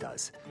Wireless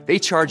does. They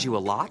charge you a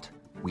lot,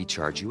 we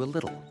charge you a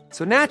little.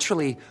 So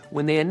naturally,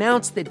 when they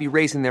announced they'd be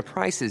raising their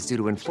prices due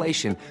to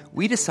inflation,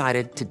 we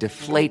decided to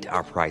deflate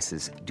our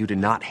prices due to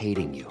not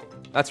hating you.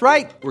 That's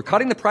right. We're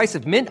cutting the price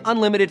of Mint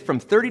Unlimited from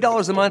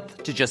 $30 a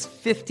month to just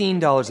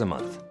 $15 a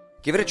month.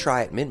 Give it a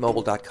try at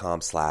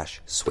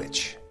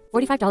mintmobile.com/switch.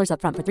 $45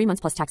 up front for 3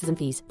 months plus taxes and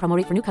fees. Promo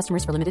rate for new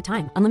customers for limited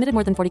time. Unlimited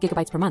more than 40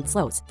 gigabytes per month.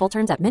 Slows full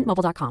terms at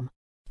mintmobile.com.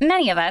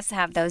 Many of us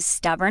have those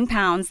stubborn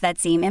pounds that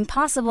seem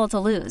impossible to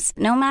lose,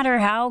 no matter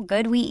how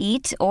good we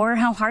eat or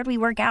how hard we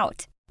work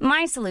out.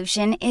 My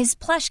solution is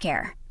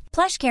PlushCare.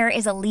 PlushCare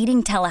is a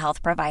leading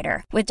telehealth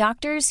provider with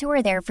doctors who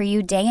are there for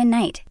you day and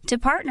night to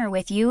partner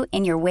with you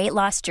in your weight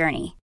loss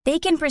journey. They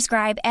can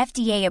prescribe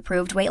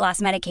FDA-approved weight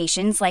loss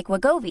medications like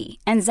Wegovy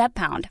and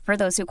Zepbound for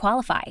those who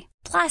qualify.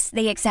 Plus,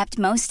 they accept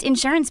most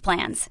insurance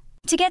plans.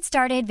 To get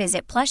started,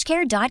 visit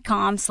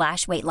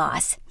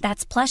plushcare.com/weightloss.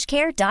 That's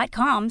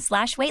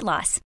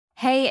plushcare.com/weightloss.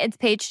 Hey, it's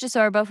Paige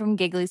DeSorbo from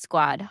Giggly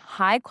Squad.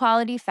 High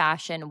quality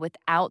fashion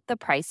without the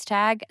price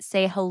tag.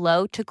 Say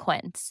hello to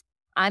Quince.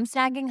 I'm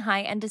snagging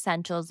high-end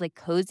essentials like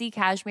cozy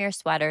cashmere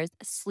sweaters,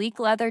 sleek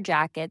leather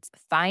jackets,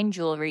 fine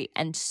jewelry,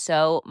 and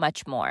so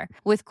much more.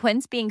 With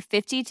Quince being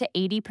 50 to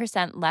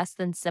 80% less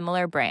than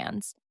similar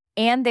brands.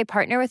 And they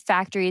partner with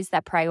factories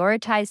that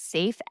prioritize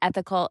safe,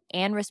 ethical,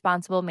 and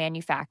responsible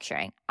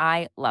manufacturing.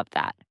 I love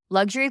that.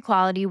 Luxury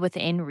quality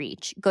within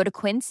reach. Go to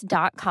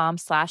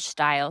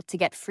quince.com/style to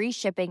get free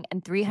shipping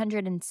and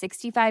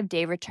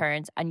 365-day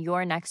returns on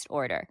your next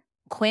order.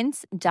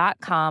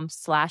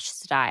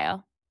 quince.com/style.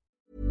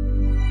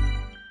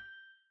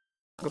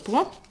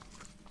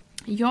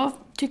 Jag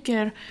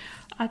tycker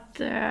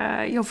att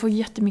jag får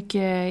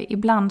jättemycket,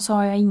 ibland så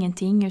har jag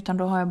ingenting utan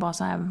då har jag bara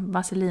så här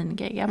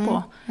vaselingegga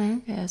på.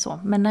 Så.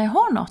 Men när jag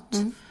har något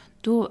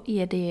då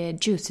är det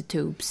Juicy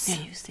Tubes. Ja,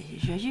 just det. Du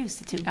kör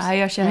Juicy Tubes. Ja,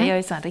 jag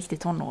är så här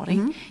riktigt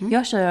tonåring.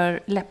 Jag kör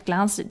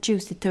läppglans,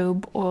 Juicy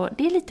Tube och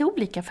det är lite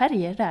olika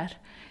färger där.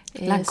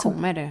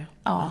 Lancome är det.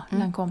 Ja,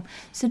 Lancome.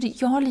 Så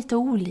jag har lite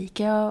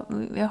olika.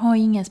 Jag har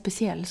ingen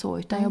speciell så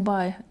utan jag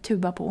bara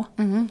tubar på.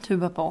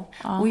 Tubar på.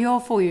 Ja. Och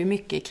jag får ju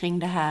mycket kring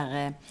det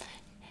här,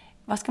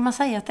 vad ska man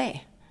säga att det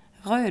är?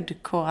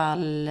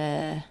 Rödkorall.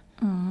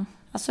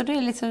 Alltså det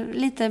är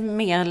lite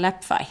mer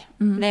läppfärg.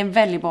 Det är en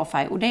väldigt bra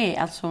färg. Och det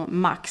är alltså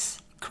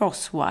Max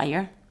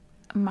Crosswire.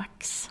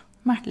 Max.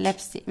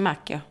 Läppstift. Mac,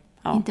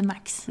 ja. Inte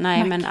Max. Nej,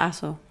 Mac. men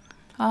alltså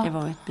det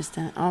var ett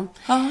bestämt. Ja.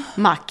 Ja.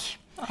 Mac.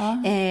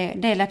 Ja.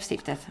 Det är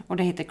läppstiftet och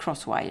det heter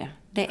Crosswire.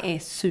 Det är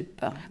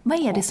super. Vad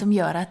är det som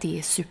gör att det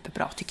är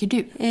superbra, tycker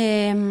du?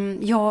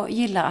 Jag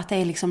gillar att det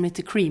är liksom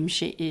lite cream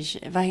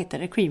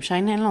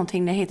shine eller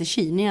någonting. Det heter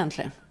sheen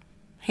egentligen.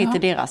 Heter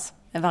deras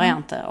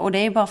varianter. Och det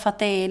är bara för att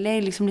det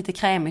är liksom lite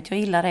krämigt. Jag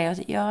gillar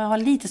det. Jag har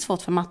lite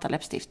svårt för matta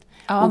läppstift.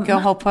 Ja, och jag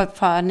har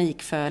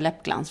panik för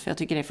läppglans för jag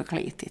tycker det är för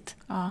kletigt.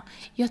 Ja,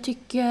 jag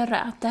tycker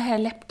att det här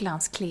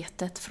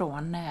läppglanskletet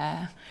från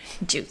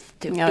Juice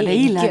Ja, det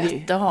gillar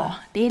gött du. att ha.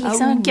 Det är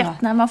liksom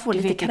gött när man får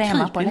lite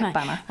kräma på kryper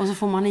läpparna. Och så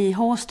får man i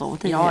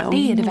hårstrået i. Ja,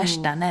 det är det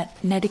värsta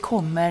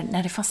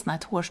när det fastnar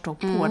ett hårstrå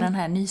på den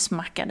här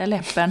nysmackade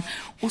läppen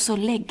och så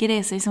lägger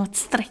det sig som ett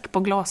streck på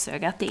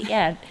glasögat. Det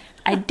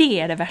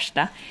är det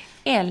värsta.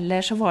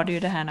 Eller så var det ju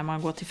det här när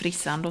man går till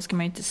frissan, då ska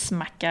man ju inte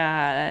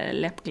smacka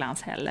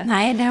läppglans heller.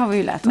 Nej, det har vi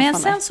ju lärt oss. Men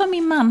sen så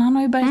min man, han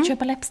har ju börjat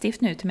köpa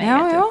läppstift nu till mig.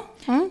 Ja.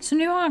 Så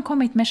nu har han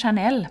kommit med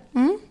Chanel.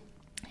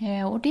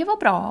 Och det var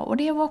bra. Och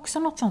det var också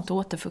något sånt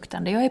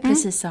återfuktande. Jag är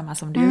precis samma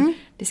som du.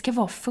 Det ska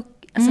vara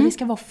det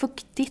ska vara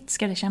fuktigt,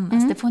 ska det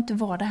kännas. Det får inte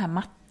vara det här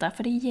matta,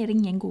 för det ger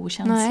ingen god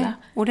känsla. Nej.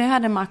 Och det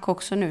hade Mac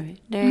också nu.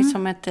 Det är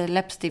som ett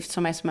läppstift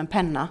som är som en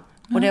penna.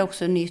 Och det är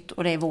också nytt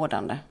och det är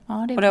vårdande.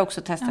 Ja, och det har jag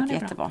också testat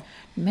jättebra. Bra.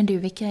 Men du,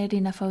 vilka är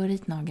dina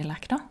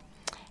favoritnagellack då?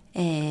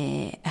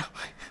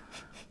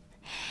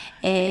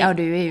 Ja,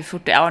 du är ju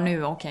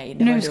nu okej.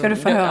 Nu ska du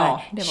få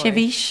höra. Ja,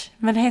 Cheviche,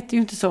 men det heter ju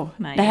inte så.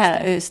 Nej, det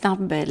här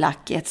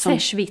snabblacket.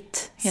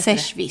 Seshvitt.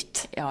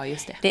 Ja,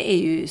 just det. Det är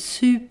ju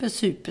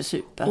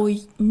super. Och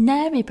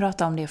när vi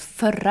pratade om det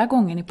förra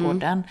gången i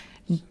podden,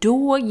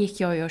 då gick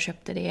jag och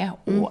köpte det.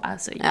 Och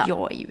alltså,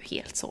 jag är ju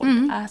helt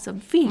såld. Alltså,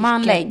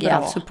 man lägger bra.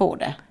 alltså på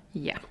det.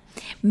 Ja.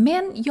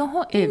 Men jag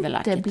har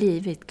inte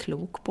blivit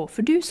klok på,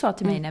 för du sa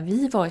till mig när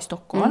vi var i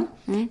Stockholm,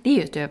 det är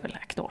ju ett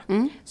överlack då.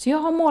 Så jag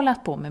har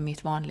målat på med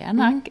mitt vanliga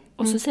nack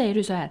och så säger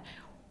du så här,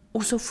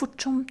 och så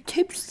fort som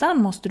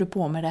tusan måste du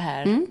på med det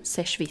här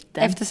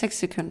seshvitten. Efter 6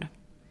 sekunder.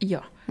 Ja.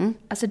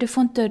 Alltså det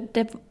får inte,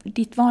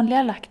 ditt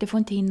vanliga lack, det får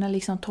inte hinna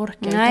liksom torka.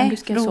 Nej, utan du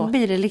ska då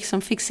blir det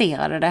liksom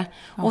fixerade det.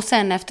 Ja. Och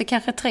sen efter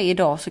kanske 3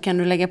 dagar så kan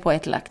du lägga på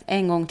ett lack,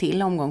 en gång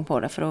till omgång på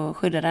det, för att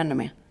skydda det ännu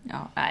mer.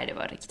 Ja, nej, det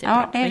var riktigt bra.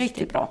 Ja, det är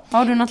riktigt bra.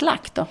 Har du något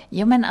lack då?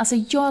 Ja, men alltså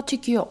jag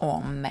tycker ju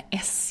om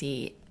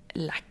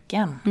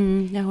Essie-lacken.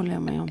 Det håller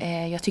jag med om.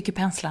 Jag tycker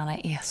penslarna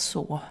är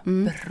så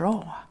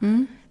bra.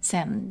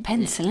 Sen,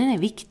 penseln är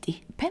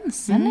viktig.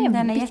 Penseln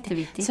är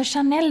jätteviktig. Så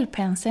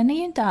Chanel-penseln är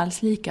ju inte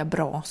alls lika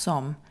bra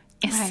som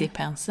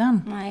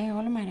Essie-penseln. Nej, jag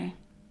håller med dig.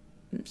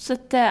 Så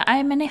att,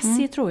 men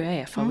Essie tror jag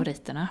är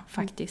favoriterna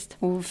faktiskt.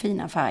 Och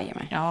fina färger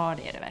med. Ja,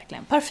 det är det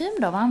verkligen. Parfym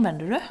då, vad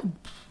använder du?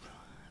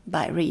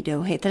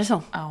 Byredo, heter det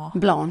så? Ja.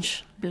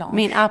 Blanche.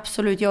 Min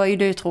absolut, jag är ju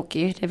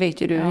dödtråkig, det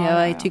vet ju du.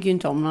 Jag tycker ju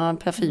inte om några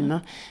parfymer.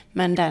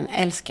 Men den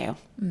älskar jag.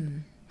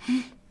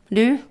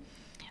 Du?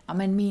 Ja,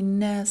 men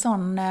min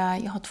sån,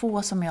 jag har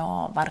 2 som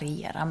jag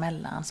varierar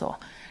mellan så.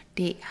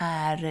 Det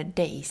är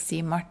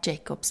Daisy, Marc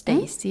Jacobs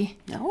Daisy.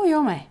 Ja,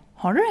 jag med.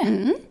 Har du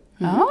det?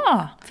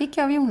 Ja. Fick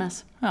jag av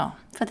Jonas. Ja.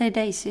 För det är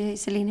Daisy,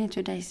 Celine heter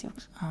ju Daisy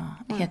också.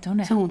 Ja, heter hon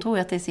det? Så hon tror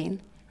att det är sin.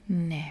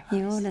 Nej.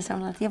 Jo, det sa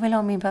hon att jag vill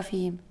ha min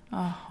parfym.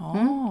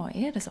 Jaha,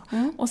 är det så?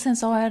 Och sen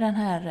så har jag den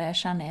här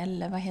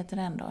Chanel, vad heter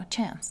den då?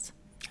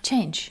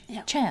 Change.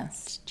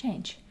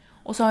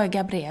 Och så har jag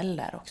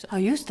Gabrielle där också. Ja,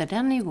 just det,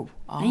 den är ju god.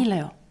 Den gillar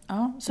jag.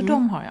 Ja, så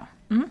de har jag.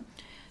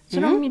 Så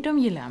de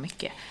gillar jag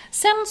mycket.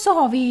 Sen så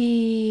har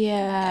vi...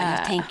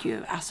 Jag tänker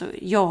ju, alltså,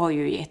 jag har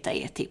ju gett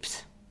dig ett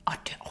tips.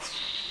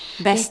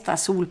 Bästa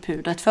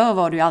solpudret. Förr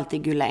var det ju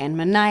alltid Guerlain,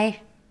 men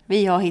nej,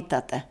 vi har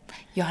hittat det.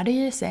 Jag hade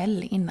ju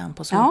SL innan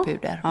på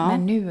solpuder,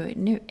 men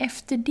nu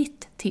efter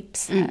ditt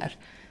tips här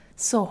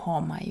så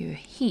har man ju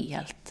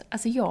helt...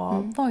 Alltså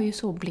jag var ju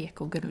så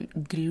blek och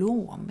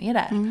glåmig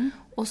där.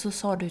 Och så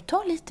sa du,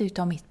 ta lite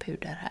utav mitt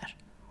puder här.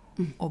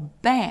 Och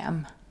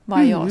bam!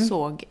 Vad jag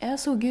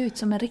såg ut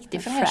som en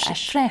riktig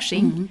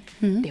fräsching.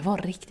 Det var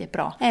riktigt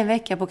bra. En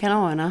vecka på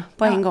Kanarierna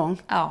på en gång.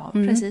 Ja,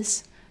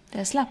 precis.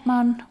 Där slapp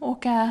man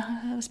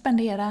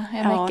spendera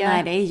en vecka.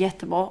 Nej, det är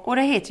jättebra. Och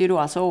det heter ju då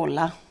alltså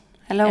Olla.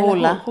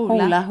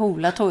 Eller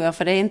Hola tror jag.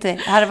 För det är inte...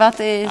 Hade det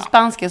varit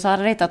spanska så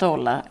hade det hetat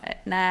Olla.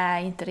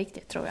 Nej, inte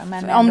riktigt tror jag.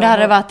 Men om det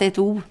hade varit ett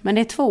O. Men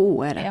det är 2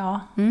 O är det. Ja,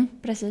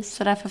 precis.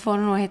 Så därför får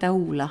det nog heta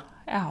Hola.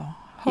 Ja,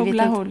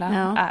 Hola.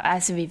 Ja.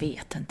 Alltså vi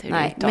vet inte hur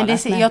det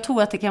uttalas. Men jag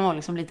tror att det kan vara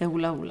liksom lite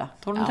Hola.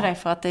 Tror du inte det?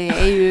 För att det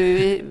är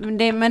ju...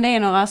 men det är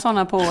några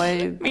sådana på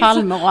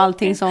palmer och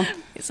allting sånt.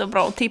 Det är så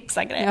bra att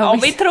tipsa grejer. Ja,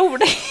 vi tror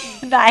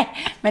det. Nej,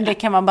 men det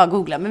kan man bara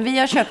googla. Men vi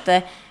har köpt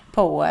det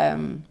på...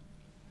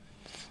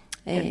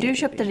 Du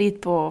köpte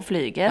dit på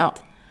flyget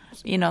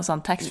i någon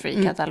sån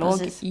tax-free-katalog.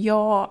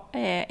 Jag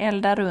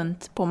eldar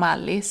runt på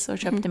Mallis och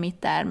köpte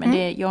mitt där.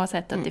 Men jag har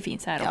sett att det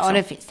finns här också. Ja,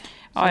 det finns det.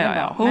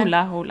 Ja.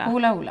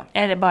 Hola.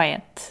 Är det bara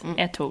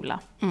ett Hola?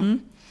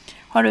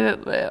 Har du...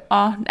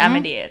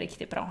 men det är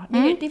riktigt bra.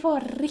 Det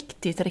var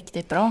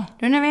riktigt bra.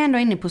 Nu när vi ändå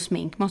är inne på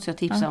smink måste jag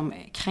tipsa om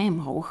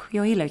crème rouge.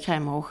 Jag gillar ju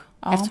crème rouge.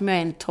 Eftersom jag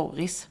är en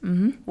torris.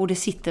 Och det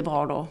sitter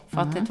bra då.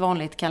 För att ett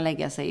vanligt kan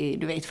lägga sig i,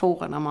 du vet,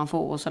 fårorna man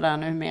får och sådär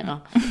numera.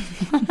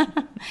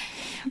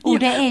 Och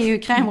det är ju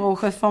crème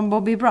rouge från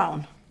Bobbi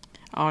Brown.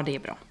 Ja, det är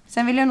bra.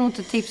 Sen vill jag nog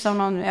inte tipsa om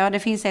någon... Ja, det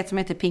finns ett som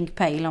heter Pink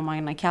Pale om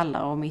man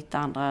kallar. Och mitt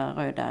andra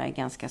röda är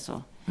ganska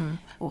så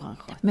orange.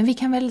 Men vi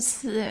kan väl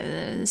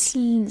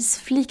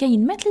flika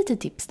in med ett litet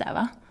tips där,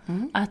 va?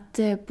 Att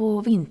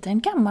på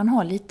vintern kan man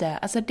ha lite...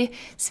 Alltså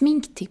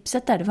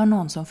sminktipset där, det var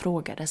någon som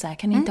frågade så här,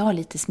 kan ni inte ha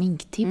lite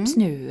sminktips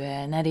nu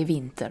när det är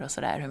vinter och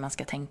sådär, hur man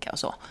ska tänka och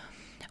så.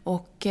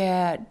 Och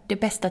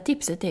det bästa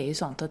tipset är ju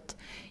sånt att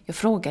jag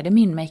frågade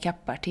min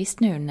makeup-artist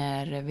nu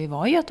när vi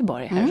var i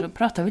Göteborg här, så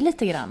pratade vi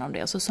lite grann om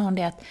det. Och så sa hon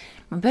det att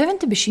man behöver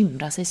inte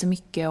bekymra sig så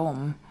mycket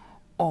om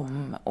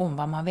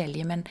vad man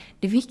väljer. Men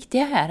det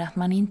viktiga är att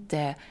man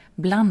inte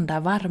blandar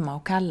varma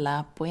och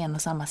kalla på en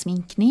och samma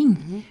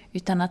sminkning.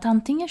 Utan att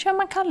antingen kör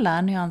man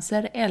kalla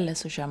nyanser eller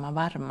så kör man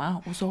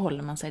varma. Och så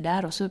håller man sig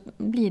där och så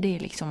blir det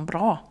liksom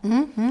bra.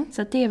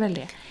 Så att det är väl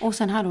det. Och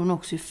sen hade hon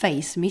också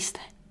Face Mist.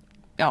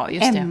 Ja,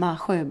 just det. Emma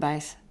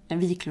Sjöbergs,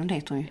 Wiklund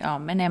heter hon ju. Ja,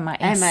 men Emma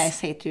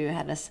S heter ju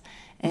hennes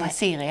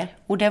serie.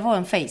 Och det var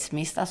en face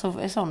mist, alltså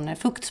en sån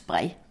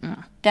fuktspray.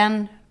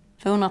 Den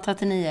för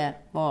 139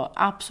 var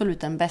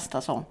absolut den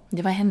bästa sån.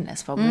 Det var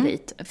hennes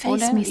favorit.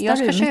 Face mist jag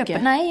ska köpa.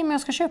 Nej, men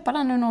jag ska köpa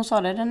den nu när hon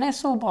sa det. Den är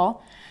så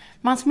bra.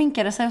 Man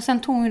sminkade sig och sen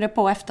tog ju det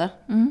på efter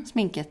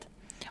sminket.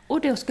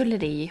 Och då skulle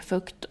det ge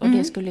fukt och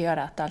det skulle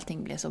göra att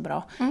allting blev så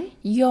bra.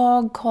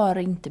 Jag har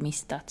inte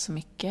mistat så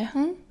mycket.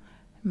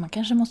 Man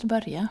kanske måste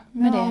börja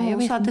med det. Jag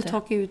vet så att det inte.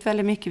 torkar ut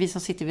väldigt mycket, vi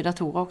som sitter vid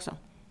datorer också.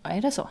 Ja,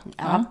 är det så?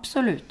 Ja.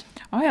 Absolut.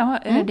 Ja,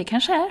 det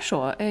kanske är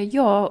så.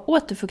 Jag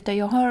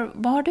återfuktar.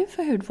 Vad har du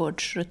för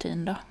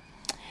hudvårdsrutin då?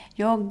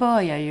 Jag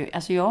börjar ju,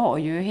 alltså jag har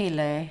ju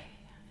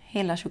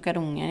hela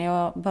tjokadungen.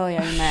 Jag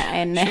börjar ju med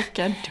en...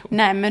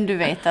 Nej, men du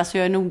vet, alltså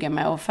jag är noga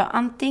med. Och för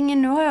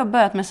antingen, nu har jag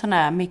börjat med sån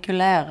här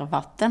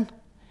mikulärvatten.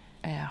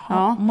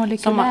 Jaha,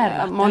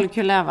 molekylärvatten.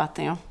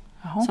 Molekylärvatten, ja.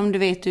 Jaha. Som du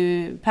vet,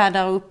 du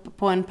paddar upp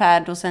på en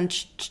pad och sen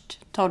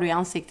tar du i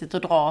ansiktet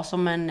och drar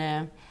som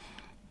en...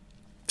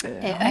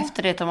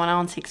 Efter det tar man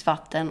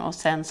ansiktsvatten och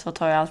sen så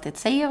tar jag alltid ett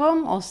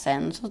serum och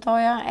sen så tar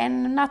jag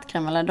en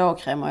nattkräm eller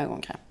dagkräm och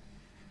ögonkräm.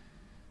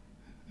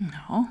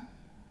 Ja.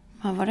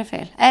 Men var det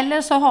fel?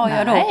 Eller så har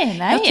jag då... Nej,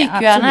 jag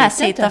tycker ju att den här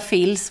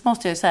Cetaphils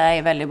måste jag säga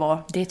är väldigt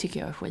bra. Det tycker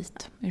jag är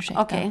skit.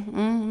 Ursäkta. Okej.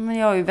 Men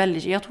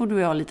jag tror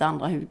du har lite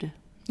andra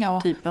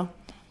hudtyper.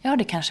 Ja,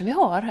 det kanske vi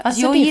har. Fast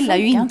alltså, jag gillar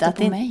ju inte att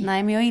det...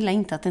 Nej, men jag gillar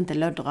inte att det inte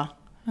löddrar.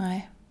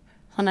 Nej.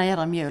 Sån där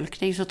jävla mjölk,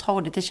 det är ju så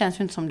tradigt. Det känns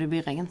ju inte som det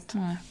blir rent.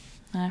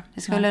 Nej.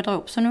 Det ska löddra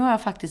upp. Så nu har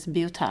jag faktiskt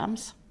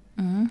Bioterms.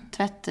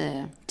 Tvätt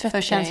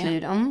för känslig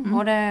hud.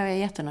 Och det är jag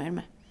jättenöjd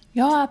med.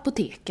 Ja,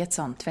 apoteket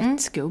sånt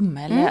tvättskum.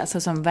 Eller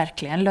alltså som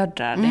verkligen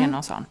löddrar. Det är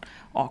någon sån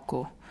AK.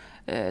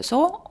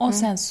 Så. Och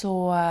sen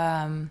så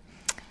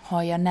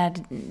har jag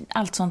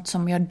allt sånt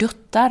som jag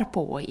duttar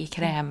på i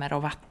krämer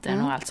och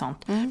vatten och allt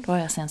sånt. Då har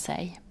jag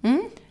Sensei.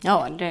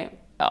 Ja, det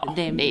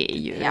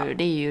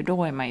är ju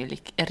då är man ju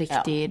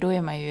riktig, då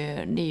är man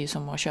ju, det är ju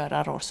som att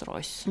köra Rolls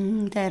Royce.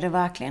 Det är det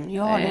verkligen.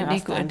 Ja,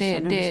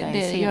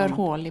 det gör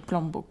hål i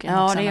plånboken.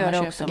 Ja, det gör det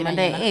också, men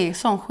det är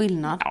sån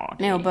skillnad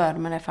när jag började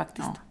med det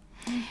faktiskt.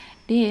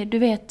 Ja. Du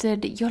vet,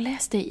 jag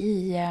läste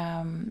i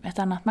ett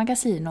annat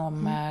magasin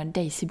om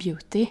Daisy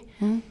Beauty.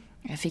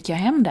 Fick jag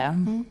hem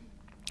den.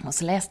 Och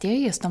så läste jag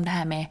just om det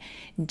här med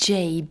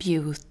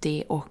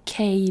J-beauty och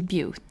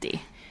K-beauty.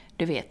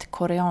 Du vet,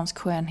 koreansk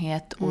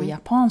skönhet och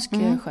japansk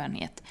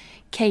skönhet.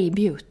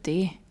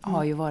 K-beauty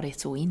har ju varit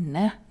så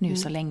inne nu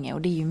så länge.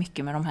 Och det är ju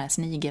mycket med de här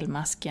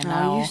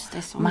snigelmaskerna och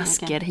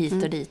masker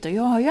hit och dit. Och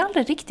jag har ju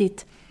aldrig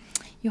riktigt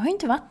Jag har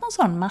inte varit någon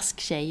sån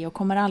masktjej och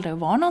kommer aldrig att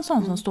vara någon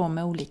sån som står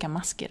med olika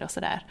masker och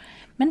sådär.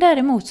 Men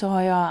däremot så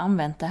har jag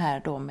använt det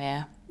här då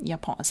med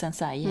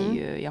Sensai är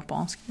ju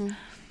japanskt.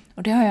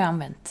 Och det har jag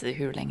använt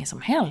hur länge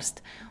som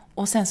helst.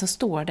 Och sen så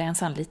står det en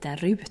sån liten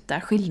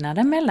ruta.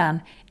 Skillnaden mellan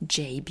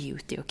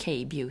J-beauty och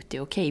K-beauty.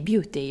 Och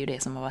K-beauty är ju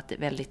det som har varit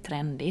väldigt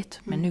trendigt.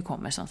 Men nu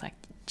kommer som sagt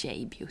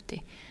J-beauty.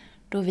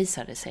 Då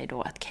visar det sig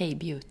då att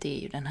K-beauty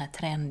är ju den här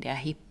trendiga,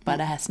 hippa,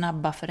 det här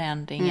snabba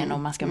förändringen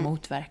om man ska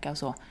motverka och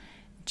så.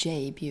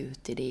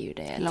 J-beauty, det är ju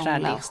det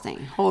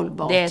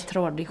hållbart. Det är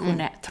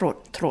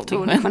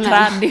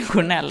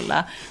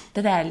traditionella.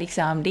 Det där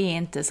liksom, det är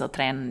inte så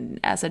trend,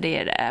 alltså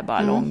det är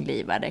bara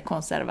långlivade,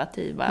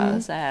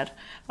 konservativa så här.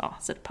 Ja,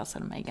 så det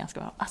passade mig ganska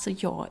bra. Alltså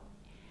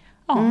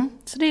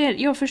så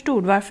jag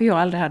förstod varför jag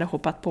aldrig hade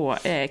hoppat på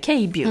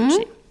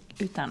K-beauty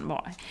utan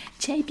var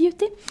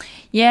J-beauty.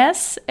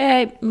 Yes,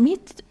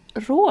 mitt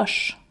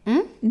rouge.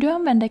 Du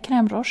använder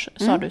crème rouge,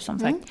 sa du som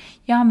sagt.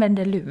 Jag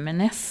använder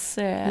Lumines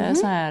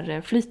så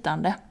här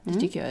flytande. Det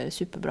tycker jag är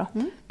superbra.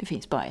 Det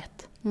finns bara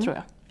ett, tror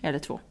jag. Eller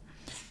 2.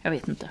 Jag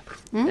vet inte.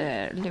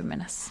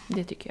 Lumines,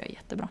 det tycker jag är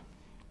jättebra.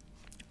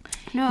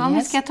 Nu, om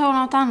vi ska ta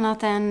något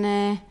annat än...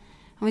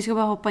 om vi ska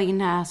bara hoppa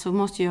in här så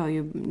måste jag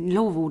ju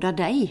lovorda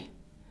dig.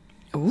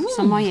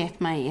 Som har gett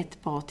mig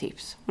ett bra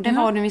tips. Och det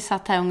var när vi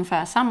satt här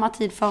ungefär samma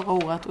tid förra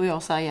året och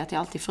jag säger att jag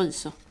alltid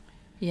fryser.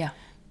 Ja.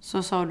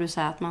 Så sa du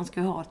så här att man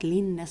ska ha ett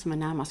linne som är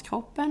närmast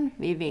kroppen.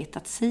 Vi vet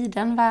att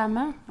siden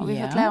värmer. Har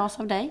vi fått lära oss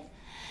av dig.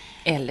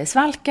 Eller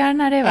svalkar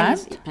när det är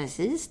varmt.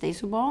 Precis, det är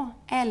så bra.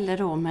 Eller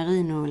då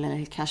merinoull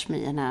eller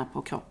kashmir nära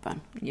på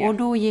kroppen. Ja. Och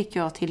då gick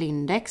jag till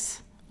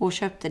Lindex och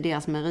köpte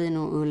deras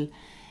merinoull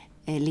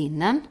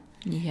linnen.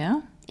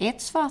 Ja.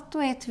 Ett svart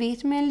och ett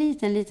vitt med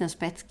en liten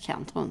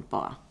spetskant runt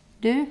bara.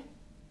 Du,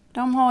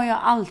 de har jag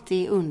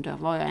alltid under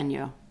vad jag än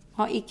gör.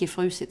 Har icke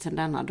frusit sedan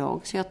denna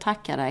dag, så jag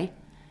tackar dig.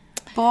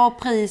 Bra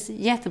pris,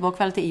 jättebra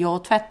kvalitet.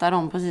 Jag tvättar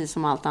dem precis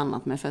som allt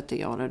annat med 40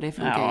 grader. Det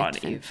funkar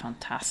jättefint. Det är ju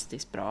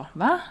fantastiskt bra.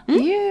 Va? Det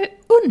är ju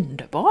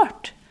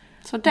underbart.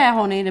 Så där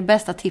har ni det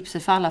bästa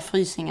tipset för alla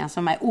frysningar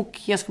som är.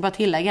 Och jag ska bara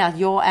tillägga att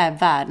jag är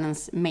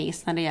världens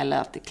mest när det gäller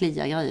att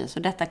klia grejer. Så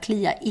detta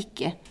kliar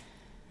icke.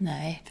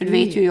 Nej. För du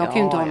vet ju, jag kan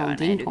ju inte ha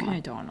någonting. Nej, du kan ju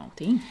inte ha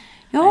någonting.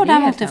 Jag har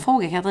däremot en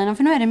fråga, Katarina,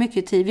 för nu är det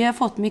mycket tid. Vi har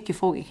fått mycket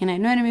frågor kring det.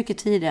 Nu är det mycket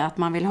tid att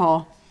man vill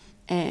ha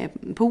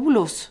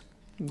polos.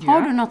 Ja.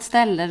 Har du något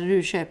ställe där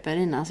du köper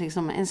dina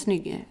liksom,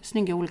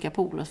 snygga olika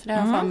polos? För det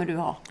har jag för mig du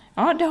har.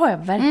 Ja, det har jag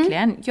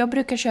verkligen. Jag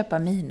brukar köpa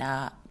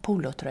mina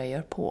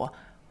polotröjor på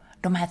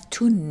de här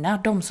tunna.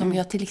 De som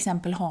jag till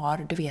exempel har,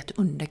 du vet,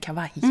 under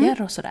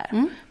kavajer och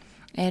sådär.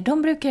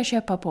 De brukar jag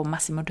köpa på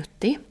Massimo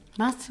Dutti.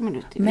 Massimo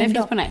Dutti. Men det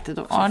finns på nätet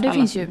också. Ja, det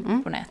finns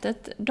ju på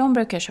nätet. De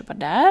brukar jag köpa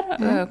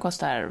där.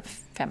 Kostar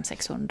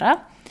 500-600.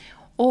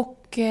 Och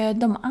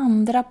de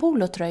andra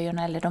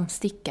polotröjorna eller de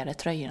stickade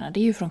tröjorna, det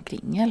är ju från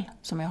Klingel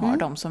som jag har.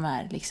 De som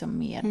är liksom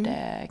med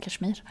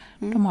kashmir.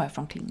 De har jag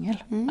från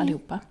Klingel,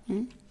 allihopa.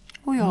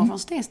 Och jag har från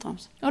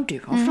Stenströms. Och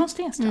du har från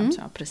Stenströms,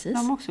 ja precis.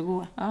 De är också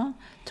goda. Ja.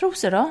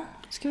 Trosor då?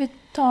 Ska vi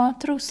ta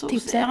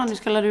trostipset? Ja, nu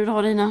skulle du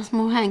dra dina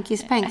små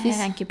hanky-pankis.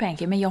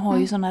 Hanky-panky, men jag har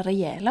ju såna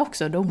rejäla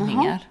också,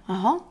 domningar.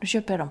 Jaha. Då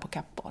köper jag dem på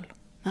Kappahl.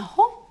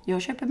 Jaha,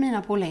 jag köper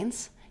mina på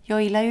Lens.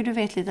 Jag gillar ju, du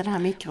vet, lite det här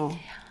mikro...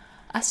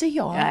 Alltså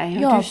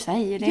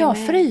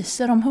jag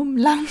fryser om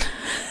humlan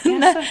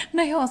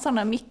när jag har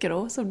såna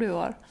mikro som du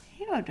har.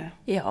 Gör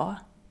du? Ja.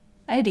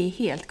 Nej, det är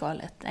helt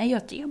galet. Nej,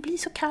 jag blir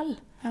så kall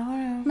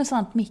med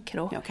sånt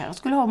mikro. Jag kanske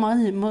skulle ha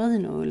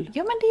marinoull.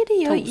 Ja, men det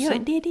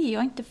är det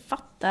jag inte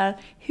fattar.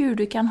 Hur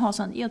du kan ha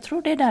sånt. Jag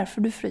tror det är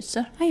därför du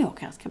fryser. Ja, jag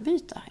kanske ska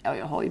byta. Ja,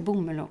 jag har ju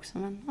bomull också,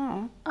 men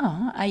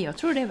ja. Jag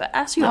tror det.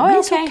 Alltså jag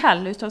blir så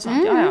kall utav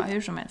sånt. Ja,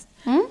 hur som helst.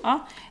 Ja.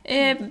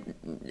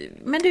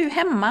 Men du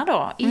hemma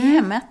då, i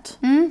hemmet?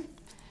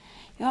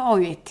 Jag har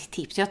ju ett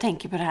tips. Jag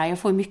tänker på det här.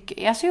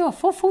 Jag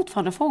får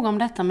fortfarande fråga om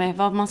detta med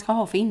vad man ska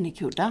ha för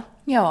innekuddar.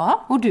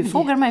 Ja. Och du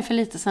frågade mig för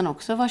lite sen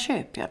också. Vad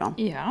köper jag dem?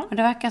 Ja. Och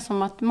det verkar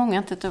som att många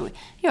inte tror.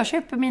 Jag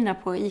köper mina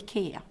på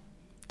Ikea.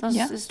 De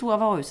stora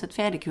varuhuset,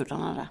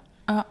 fjäderkuddarna där.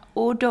 Ja,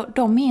 och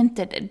de är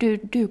inte,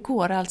 du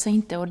går alltså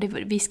inte, och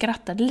vi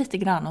skrattade lite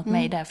grann åt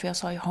mig där, för jag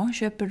sa, jaha,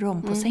 köper du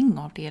dem på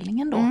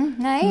sängavdelningen då?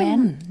 Nej.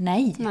 Men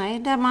nej. Nej,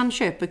 där man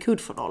köper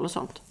kuddfodral och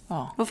sånt.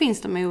 Ja. Då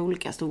finns de i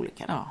olika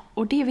storlekar. Ja,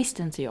 och det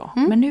visste inte jag,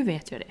 men nu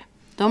vet jag det.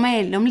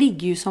 De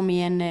ligger ju som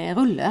i en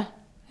rulle,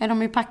 är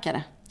de ju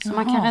packade. Så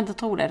man kanske inte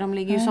tror det, de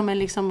ligger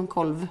ju som en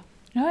kolv.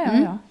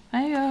 Ja.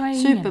 Nej, jag har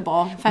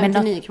superbra,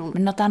 59 kronor.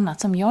 Men något annat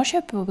som jag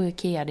köper på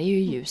Ikea, det är ju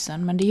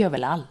ljusen, men det gör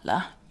väl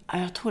alla? Ja,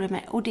 jag tror det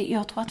med. Och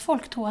jag tror att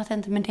folk tror att det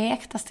inte, men det är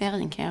äkta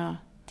stearin, kan jag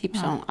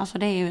tipsa om. Alltså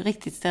det är ju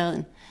riktigt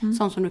stearin.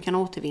 Sånt som du kan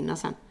återvinna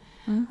sen.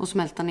 Och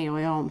smälta ner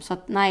och göra om. Så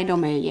att, nej,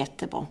 de är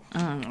jättebra. Ja,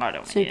 de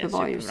är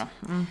superbra ljus.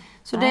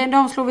 Så Ja.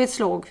 De slår vi ett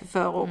slag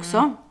för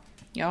också.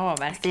 Ja,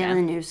 verkligen.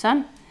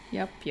 Stearinljusen.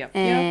 Japp.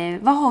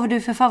 Vad har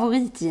du för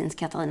favoritjeans,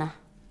 Katarina?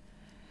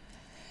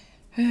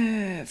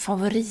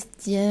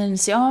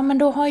 Favoritjeans? Ja, men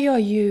då har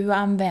jag ju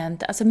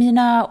använt... Alltså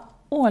mina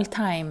all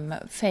time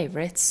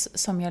favorites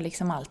som jag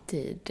liksom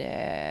alltid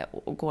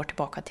går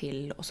tillbaka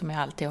till och som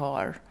jag alltid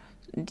har.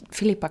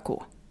 Filippa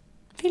K.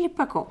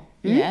 Filippa K.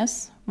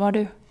 Yes. Vad har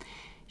du?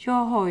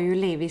 Jag har ju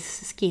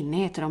Levis Skinny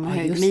heter de med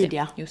hög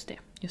midja. Just det.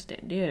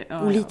 Det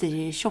är, och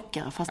lite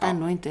tjockare fast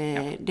ändå inte,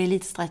 det är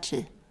lite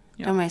stretchy.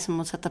 Ja. De är som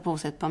att sätta på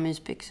sig ett par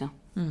mysbyxor.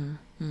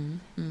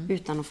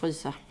 Utan att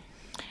frysa.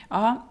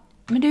 Ja,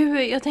 men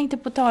du, jag tänkte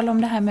på tal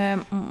om det här med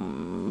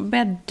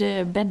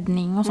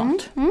bäddning och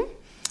sånt.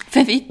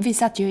 För vi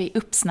satt ju i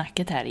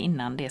uppsnacket här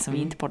innan det som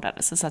vi inte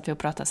poddade. Så satt vi och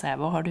pratade så här,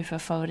 vad har du för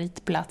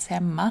favoritplats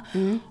hemma?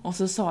 Och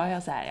så sa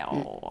jag så här,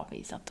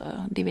 vi satt och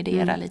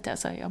dividerade lite.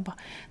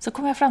 Så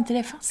kom jag fram till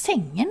det, fan,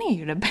 sängen är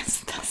ju det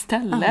bästa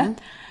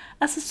stället.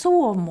 Alltså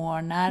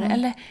sovmorgnar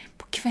eller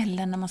på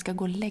kvällen när man ska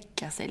gå och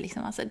lägga sig.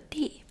 Liksom. Alltså,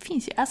 det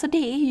finns ju, alltså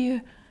det är ju...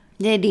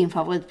 Det är din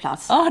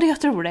favoritplats. Ja,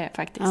 jag tror det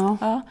faktiskt.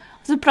 Ja.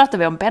 Och så pratade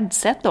vi om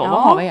bäddset då.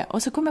 Vad har vi?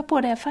 Och så kom jag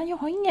på det. Fan,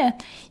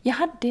 jag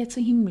hade ett så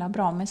himla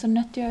bra, men så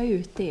nötte jag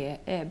ut det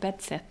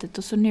bäddsättet.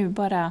 Och så nu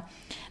bara,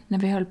 när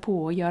vi höll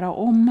på att göra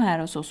om här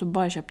och så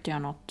bara köpte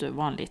jag något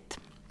vanligt.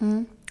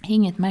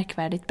 Inget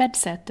märkvärdigt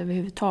bäddsätt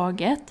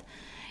överhuvudtaget.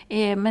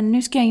 Men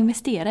nu ska jag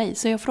investera i.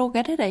 Så jag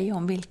frågade dig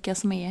om vilka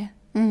som är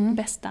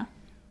bästa.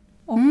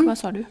 Och vad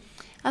sa du?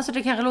 Alltså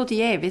det kanske låter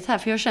jävligt här,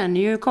 för jag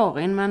känner ju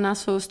Karin, men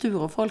alltså Sture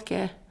och folk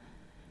är...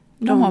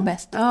 De har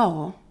bäst.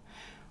 Ja.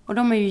 Och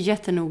de är ju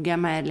jättenoga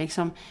med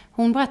liksom...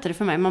 Hon berättade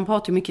för mig, man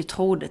pratar ju mycket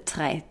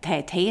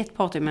trådtäthet,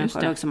 pratar ju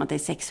människor också om att det är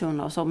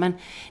 600 och så. Men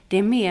det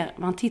är mer,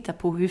 man tittar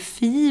på hur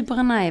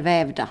fibrerna är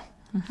vävda.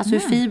 Alltså hur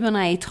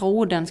fibrerna är i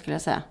tråden skulle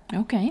jag säga.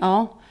 Okej.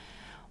 Ja.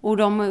 Och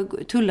de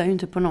tullar ju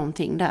inte på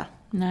någonting där.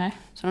 Nej.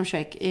 Så de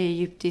kör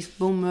egyptisk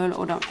bomull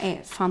och de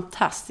är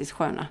fantastiskt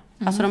sköna.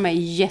 Alltså de är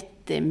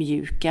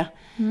jättemjuka.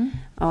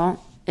 Ja.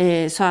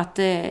 Så att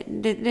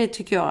det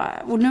tycker jag.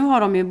 Och nu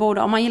har de ju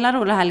både, om man gillar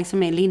då det här liksom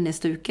med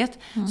linnestuket,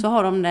 så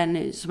har de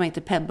den som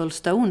heter Pebble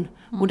Stone.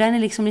 Och den är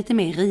liksom lite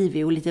mer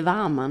rivig och lite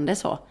varmande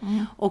så.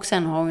 Och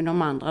sen har ju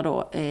de andra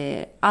då,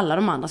 alla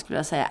de andra skulle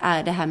jag säga,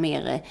 är det här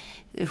mer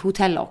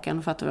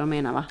hotellakan, fattar du vad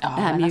jag menar va? Ja,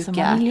 det här mjuka. Alltså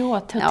man vill ju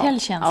åt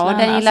hotellkänslan.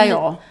 Ja, den gillar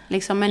jag.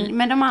 Liksom.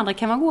 Men de andra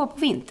kan man gå på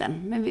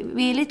vintern. Men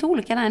vi är lite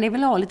olika där. Det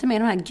vill ha lite mer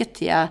de här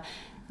göttiga,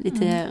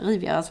 lite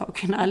rivigare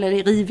sakerna. Eller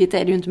rivigt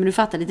är det ju inte, men du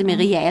fattar, lite mer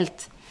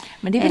rejält.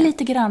 Men det är väl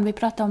lite grann, vi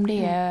pratade om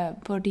det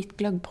på ditt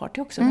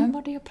glöggparty också. Men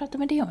vad det jag pratade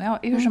med det om? Ja,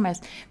 hur som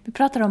helst. Vi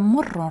pratade om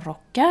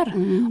morgonrockar.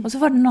 Och så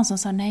var det någon som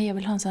sa, nej jag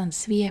vill ha en sån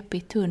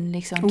svepig, tunn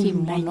liksom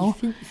kimono.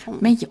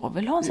 Men jag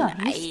vill ha en sån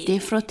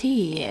riktig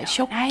frotté,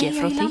 tjockefrotté. Nej,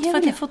 jag gillar inte för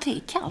att det är frotté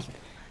kallt.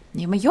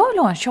 Ja, men jag vill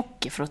ha en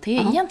tjockefrotté.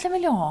 Egentligen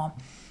vill jag ha...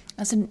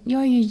 Alltså,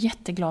 jag är ju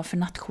jätteglad för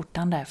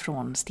nattskjortan där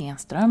från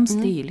Stenströms.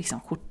 Det är ju liksom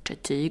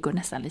skjortetyg och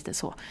nästan lite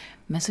så.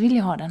 Men så vill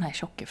jag ha den här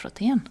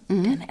tjockefrottén.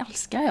 Den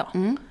älskar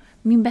jag.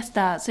 Min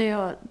bästa, så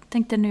jag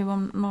tänkte nu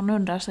om någon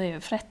undrar, så är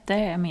Frette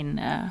är mitt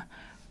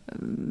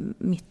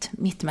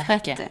märke.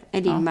 Frette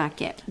är din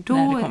märke. Då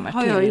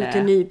har jag gjort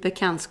en ny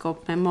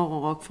bekantskap med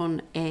morgonrock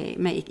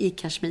i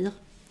Kashmir.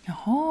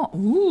 Jaha,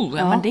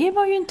 men det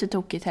var ju inte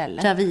tokigt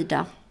heller.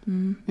 Davida.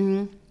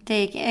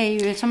 Det är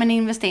ju som en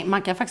investering.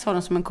 Man kan faktiskt ha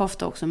den som en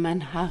kofta också,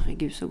 men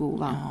herregud så god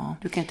va? Ja.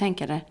 Du kan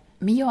tänka dig.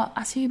 Men jag,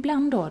 alltså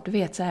ibland då, du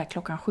vet så här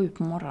 7:00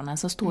 på morgonen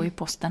så står ju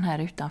posten här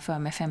utanför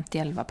med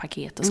 50-11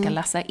 paket och ska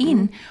lassa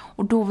in.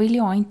 Och då vill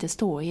jag inte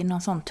stå i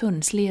någon sån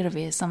tunn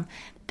slirvig som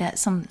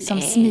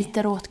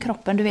smiter åt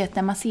kroppen, du vet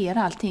när man ser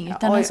allting.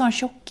 Utan en sån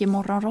tjock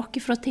morgonrock i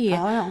frotté,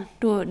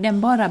 då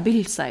den bara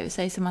bylsar ju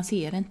sig så man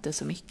ser inte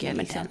så mycket.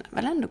 Men den är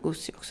väl ändå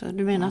gosig också,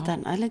 du menar att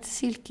den är lite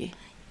silkig.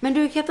 Men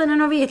du Katarina,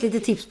 nu har vi ett lite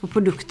tips på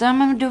produkter,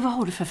 men du, vad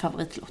har du för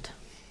favoritlåt?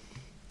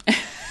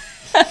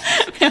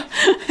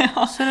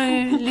 Så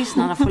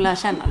lyssnarna får lära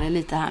känna det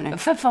lite här nu.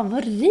 För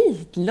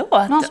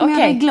favoritlåt? Någon som gör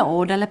dig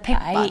glad eller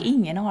peppad? Nej,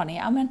 ingen aning.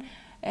 Ja, men,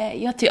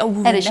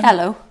 är det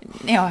Shallow?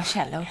 Ja,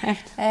 Shallow.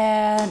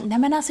 Nej,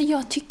 men alltså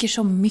jag tycker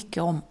så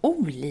mycket om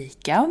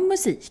olika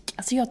musik.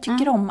 Alltså jag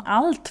tycker om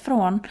allt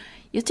från...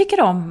 Jag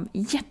tycker om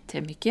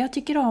jättemycket. Jag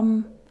tycker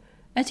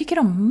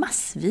om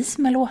massvis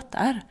med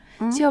låtar.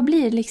 Så jag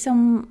blir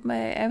liksom...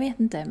 Jag vet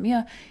inte, men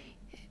jag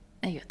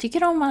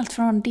tycker om allt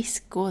från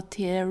disco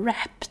till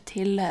rap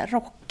till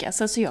rock.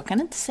 Alltså, så jag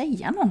kan inte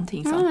säga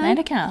någonting sånt. Nej,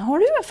 det kan jag. Har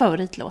du en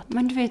favoritlåt?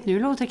 Men du vet, nu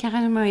låter kanske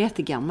som jag är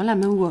jättegammal här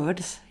med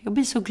Words. Jag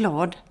blir så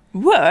glad.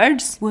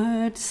 Words?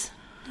 Words.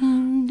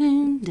 Dun,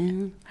 dun,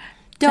 dun.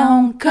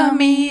 Don't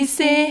come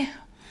easy.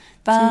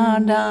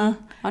 Bada.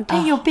 Ja, det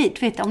är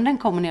jobbigt, vet du. Om den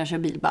kommer när jag kör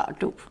bil, bara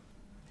då.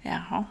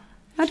 Jaha.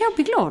 Ja, jag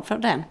blir glad för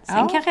den.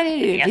 Sen kanske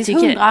det finns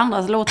 100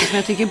 andra låtar som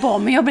jag tycker är bra.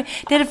 Men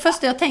det är det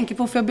första jag tänker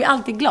på, för jag blir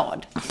alltid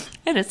glad.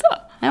 Är det så?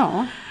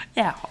 Ja.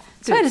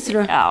 Så är det, så du.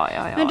 Ja.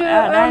 Men du,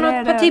 har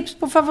något par tips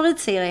på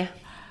favoritserie?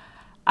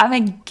 Ja,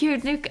 men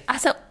gud, nu,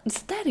 alltså,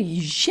 det där är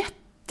ju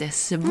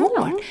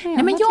jättesvårt.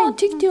 Nej, men jag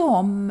tyckte ju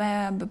om...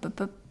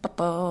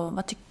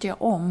 vad tyckte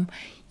jag om?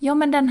 Ja,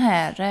 men den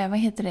här, vad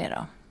heter det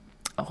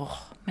då?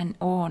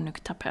 Nu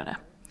tappar jag det.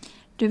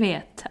 Du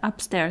vet,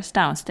 Upstairs,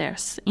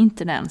 Downstairs.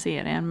 Inte den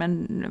serien,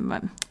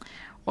 men...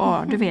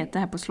 Och du vet det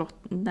här på slott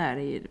där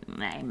i...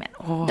 Nej men...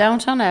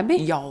 Downton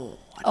Abbey? Ja.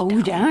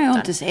 Det har jag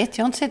inte sett.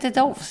 Jag har inte sett ett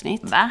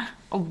avsnitt. Va?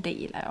 Det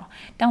gillar jag.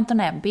 Downton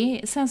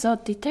Abbey. Sen så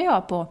tittar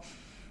jag på...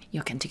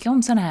 Jag kan tycka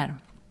om sån här...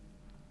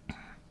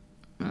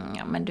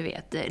 Ja, men du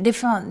vet, det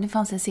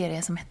fanns en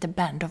serie som hette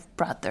Band of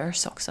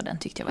Brothers också. Den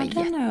tyckte jag var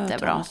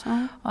jättebra.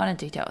 Ja, den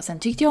tyckte jag. Sen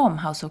tyckte jag om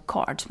House of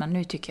Cards, men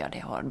nu tycker jag det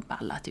har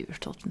ballat ur.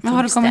 Men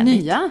har det kommit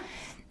nya?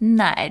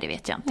 Nej, det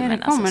vet jag inte. Ja, men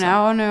det kommer alltså,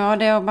 ja, nu har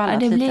det ballat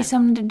det blir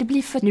lite. Det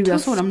blir för nu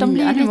tufft. De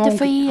blir lite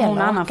för elaka. Hon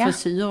har en annan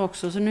frisyr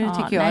också, så nu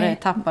tycker jag det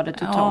tappade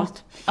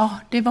totalt. Ja,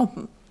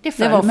 det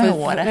föll med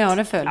året. Ja,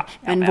 det föll.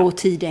 Men vår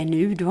tid är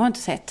nu, du har inte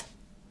sett.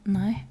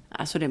 Nej.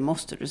 Alltså det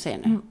måste du se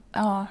nu.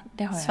 Ja,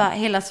 det har jag.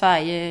 Hela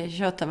Sverige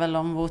tjötar väl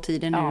om vår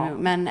tid nu.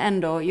 Men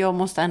ändå, jag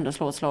måste ändå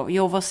slå ett slag.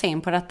 Jag var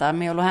sen på detta,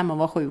 men jag låg hemma och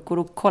var sjuk. Och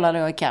då kollade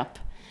jag i kapp.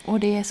 Och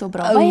det är så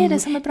bra. Vad är det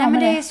som är bra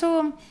med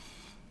det?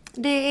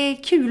 Det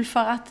är kul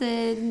för att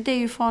det är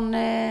ju från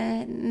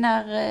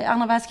när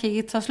andra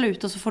världskriget tar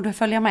slut. Och så får du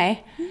följa med.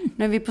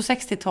 Nu är vi på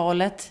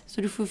 60-talet.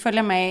 Så du får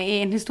följa med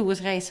i en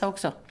historisk resa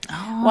också.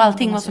 Och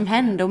allting vad som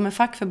hände. Och med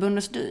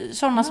fackförbund.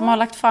 Sådana som har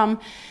lagt fram...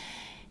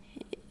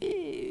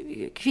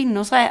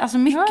 kvinnors, alltså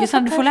mycket, så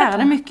du får lära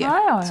dig mycket.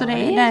 Så det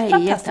är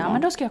fantastiskt. Ja,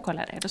 men då ska jag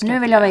kolla det. Nu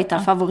vill jag veta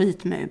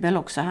favoritmöbel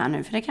också här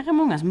nu. För det är kanske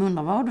många som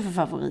undrar, vad har du för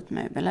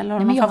favoritmöbel? Eller har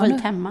du någon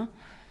favorit hemma?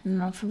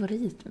 Någon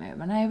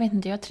favoritmöbel? Nej, jag vet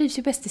inte. Jag trivs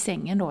ju bäst i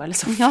sängen då, eller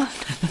så. Ja.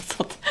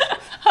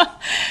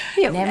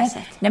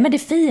 Nej, men det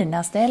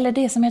finaste, eller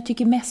det som jag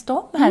tycker mest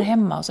om här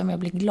hemma och som jag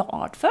blir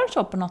glad för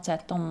så på något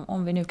sätt,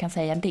 om vi nu kan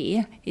säga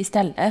det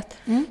istället,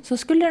 så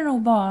skulle det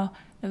nog vara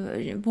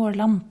vår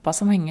lampa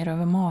som hänger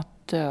över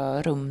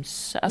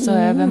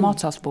över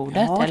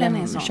matsalsbordet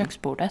eller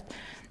köksbordet.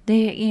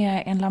 Det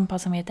är en lampa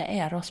som heter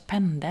Eros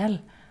Pendel.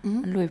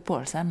 Louis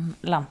Paulsen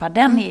lampa.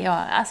 Den är jag,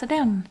 alltså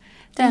den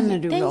är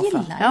du glad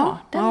för.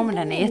 Ja, men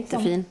den är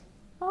jättefin.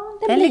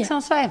 Den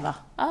liksom svävar.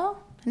 Ja.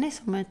 Den är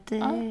som ett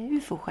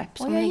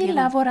UFO-skepp. Och jag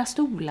gillar våra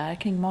stolar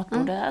kring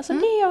matbordet. Alltså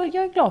jag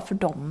är glad för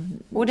de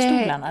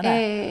stolarna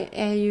där.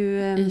 Är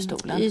ju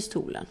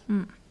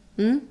Y-stolen.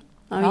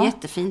 Ja,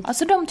 jättefint.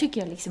 Alltså de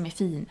tycker jag liksom är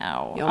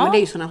fina. Men det är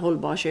ju såna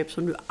hållbara köp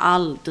som du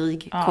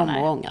aldrig kommer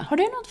att ångra. Har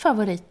du något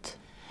favorit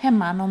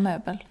hemma, någon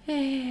möbel?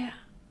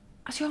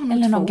 Alltså jag har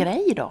eller någon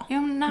grej då?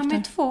 Ja,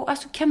 men två.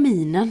 Alltså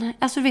kaminen.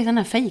 Alltså du vet den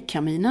här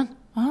fejkkaminen.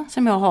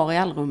 Som jag har i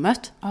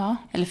allrummet.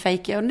 Eller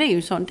fejk. Och det är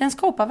ju sån. Den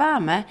skapar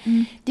värme.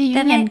 Det är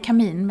ju ingen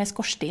kamin med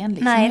skorsten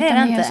liksom. Nej, det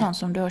är inte. Det är en sån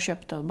som du har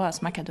köpt och bara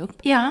smackat upp.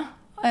 Ja.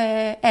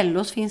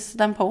 Ellos finns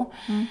den på.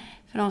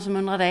 För de som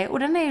undrar det. Och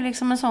den är ju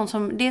liksom en sån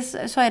som... Dels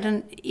så är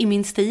den i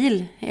min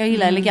stil. Jag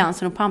gillar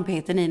elegansen och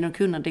pampigheten i den och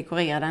kunna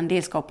dekorera den.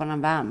 Dels skapar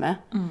den värme.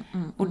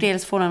 Och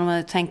dels får den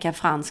att tänka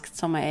franskt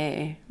som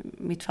är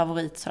mitt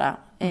favorit sådär,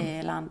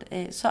 land.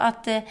 Så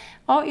att,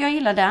 jag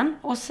gillar den.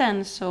 Och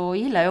sen så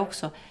gillar jag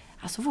också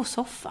alltså vår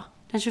soffa.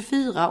 Den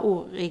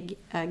 24-årig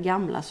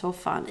gamla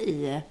soffan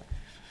i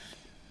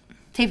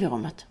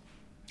tv-rummet.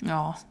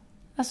 Ja.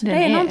 Alltså det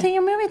är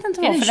någonting, men jag vet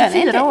inte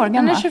varför.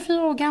 Den är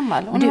 24 år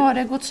gammal. Och nu har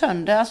det gått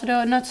sönder. Alltså det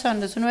har nött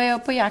sönder. Så nu är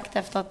jag på jakt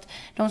efter att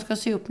de ska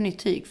sy upp nytt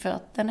tyg. För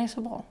att den är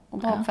så bra. Och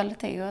bra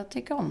kvalitet. Och jag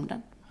tycker om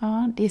den.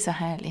 Ja, det är så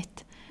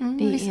härligt.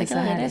 Det är så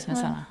härligt med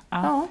sådana.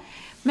 Ja.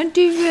 Men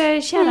du,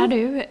 kära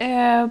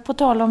du. På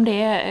tal om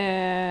det.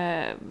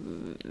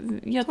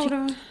 Jag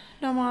tycker...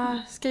 De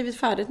har skrivit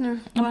färdigt nu.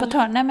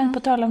 På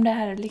tal om det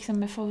här liksom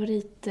med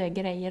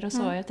favoritgrejer och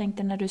så. Jag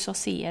tänkte när du sa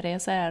serie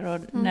så här och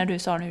när du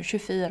sa nu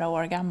 24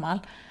 år gammal.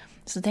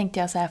 Så tänkte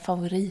jag så här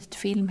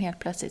favoritfilm helt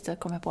plötsligt. Så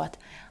kom jag på att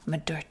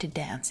Dirty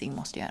Dancing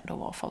måste ju ändå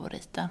vara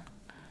favoriten.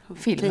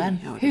 Filmen.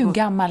 Hur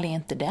gammal är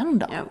inte den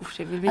då?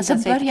 Alltså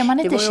börjar man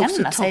inte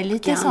känna sig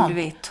lite sån? Du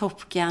vet,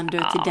 Top Gun,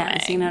 Dirty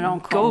Dancing när de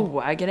kom.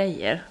 Goa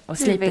grejer. Och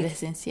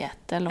Sleepless in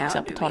Seattle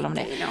också på tal om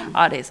det.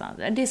 Ja, det är sant.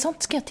 Det är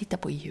sånt ska jag titta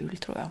på i jul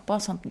tror jag. Bara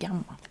sånt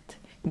gammalt.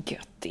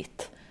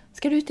 Göttigt.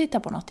 Ska du titta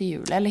på något i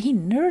jul? Eller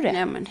hinner du det?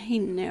 Nej, men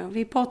hinner jag.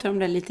 Vi pratade om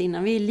det lite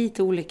innan. Vi är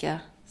lite olika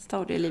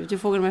stadier i livet. Du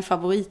frågade mig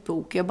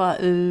favoritbok. Jag bara,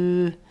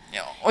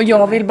 Ja, och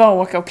jag vill bara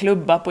åka och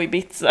klubba på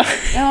Ibiza.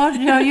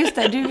 Ja, just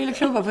det. Du vill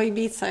klubba på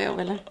Ibiza, jag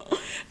vill.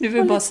 Du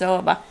vill bara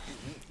sova.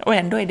 Och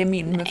ändå är det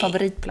min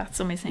favoritplats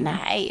som i sängen.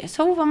 Nej,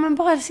 sova men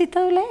bara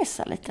sitta och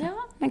läsa lite.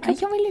 Ja, men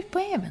jag vill ut på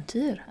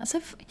äventyr. Alltså,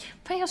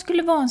 fan, jag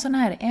skulle vara en sån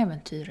här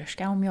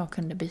äventyrerska om jag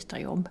kunde byta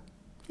jobb.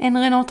 En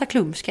Renata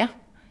Klumska?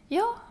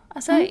 Ja,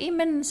 alltså,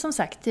 men som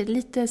sagt,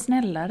 lite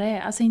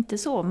snällare. Alltså inte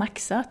så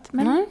maxat.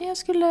 Men jag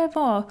skulle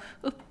vara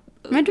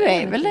Men du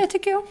är väl det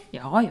tycker jag?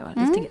 Ja,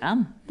 lite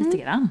grann. Lite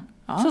grann.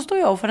 Ja. Så står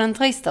jag för den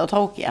trista och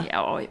tråkiga.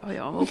 Ja,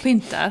 och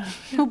pyntar.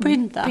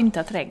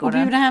 Pyntar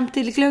trädgården. Och bjuder hem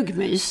till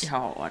glöggmys.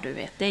 Ja, du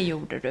vet, det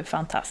gjorde du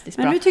fantastiskt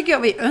bra. Men nu tycker jag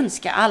vi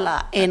önskar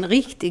alla en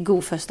riktigt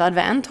god första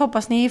advent.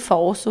 Hoppas ni är i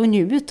fas och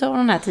njuter av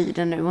den här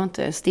tiden nu och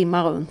inte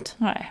stimmar runt.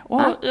 Nej,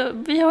 och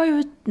vi har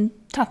ju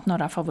tagit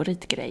några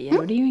favoritgrejer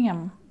och det är ju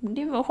inga...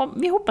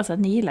 vi hoppas att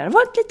ni gillar det. Det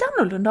var ett lite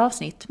annorlunda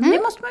avsnitt, men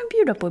det måste man ju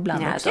bjuda på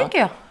ibland också. Tycker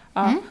jag.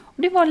 Ja,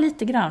 och det var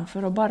lite grann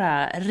för att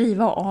bara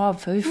riva av,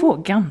 för vi får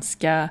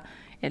ganska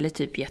Eller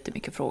typ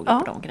jättemycket frågor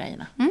på de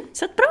grejerna.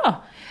 Så att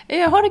bra!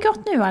 Ha det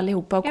gott nu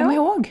allihopa och kom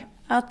ihåg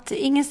att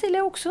ingen stil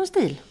är också en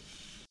stil.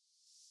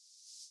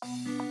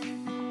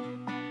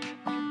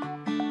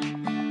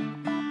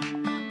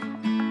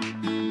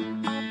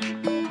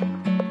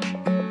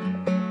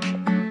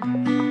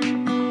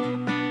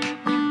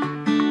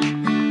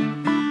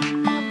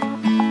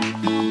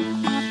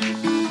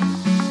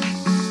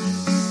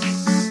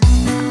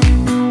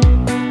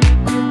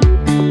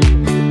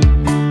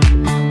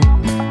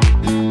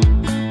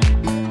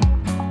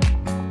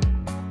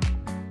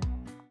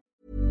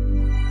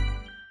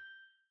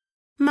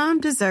 Mom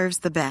deserves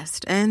the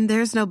best, and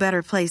there's no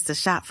better place to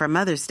shop for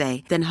Mother's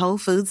Day than Whole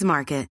Foods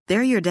Market.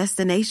 They're your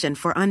destination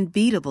for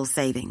unbeatable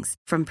savings,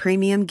 from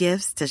premium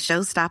gifts to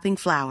show-stopping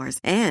flowers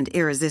and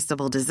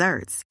irresistible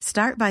desserts.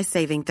 Start by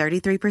saving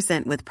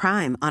 33% with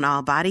Prime on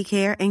all body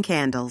care and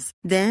candles.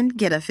 Then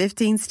get a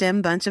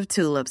 15-stem bunch of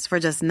tulips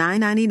for just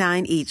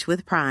 $9.99 each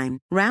with Prime.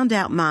 Round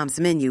out Mom's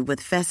menu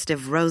with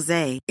festive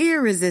rosé,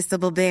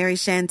 irresistible berry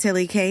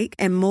chantilly cake,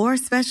 and more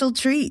special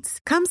treats.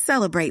 Come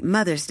celebrate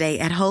Mother's Day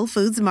at Whole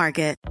Foods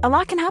Market. A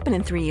lot can happen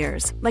in 3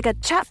 years, like a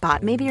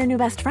chatbot may be your new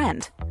best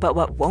friend. But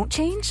what won't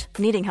change?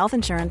 Needing health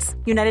insurance.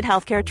 United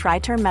Healthcare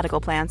Tri-Term Medical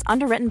Plans,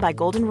 underwritten by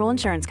Golden Rule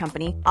Insurance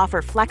Company,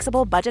 offer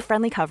flexible,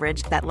 budget-friendly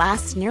coverage that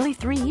lasts nearly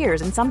 3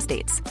 years in some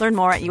states. Learn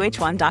more at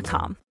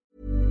uh1.com.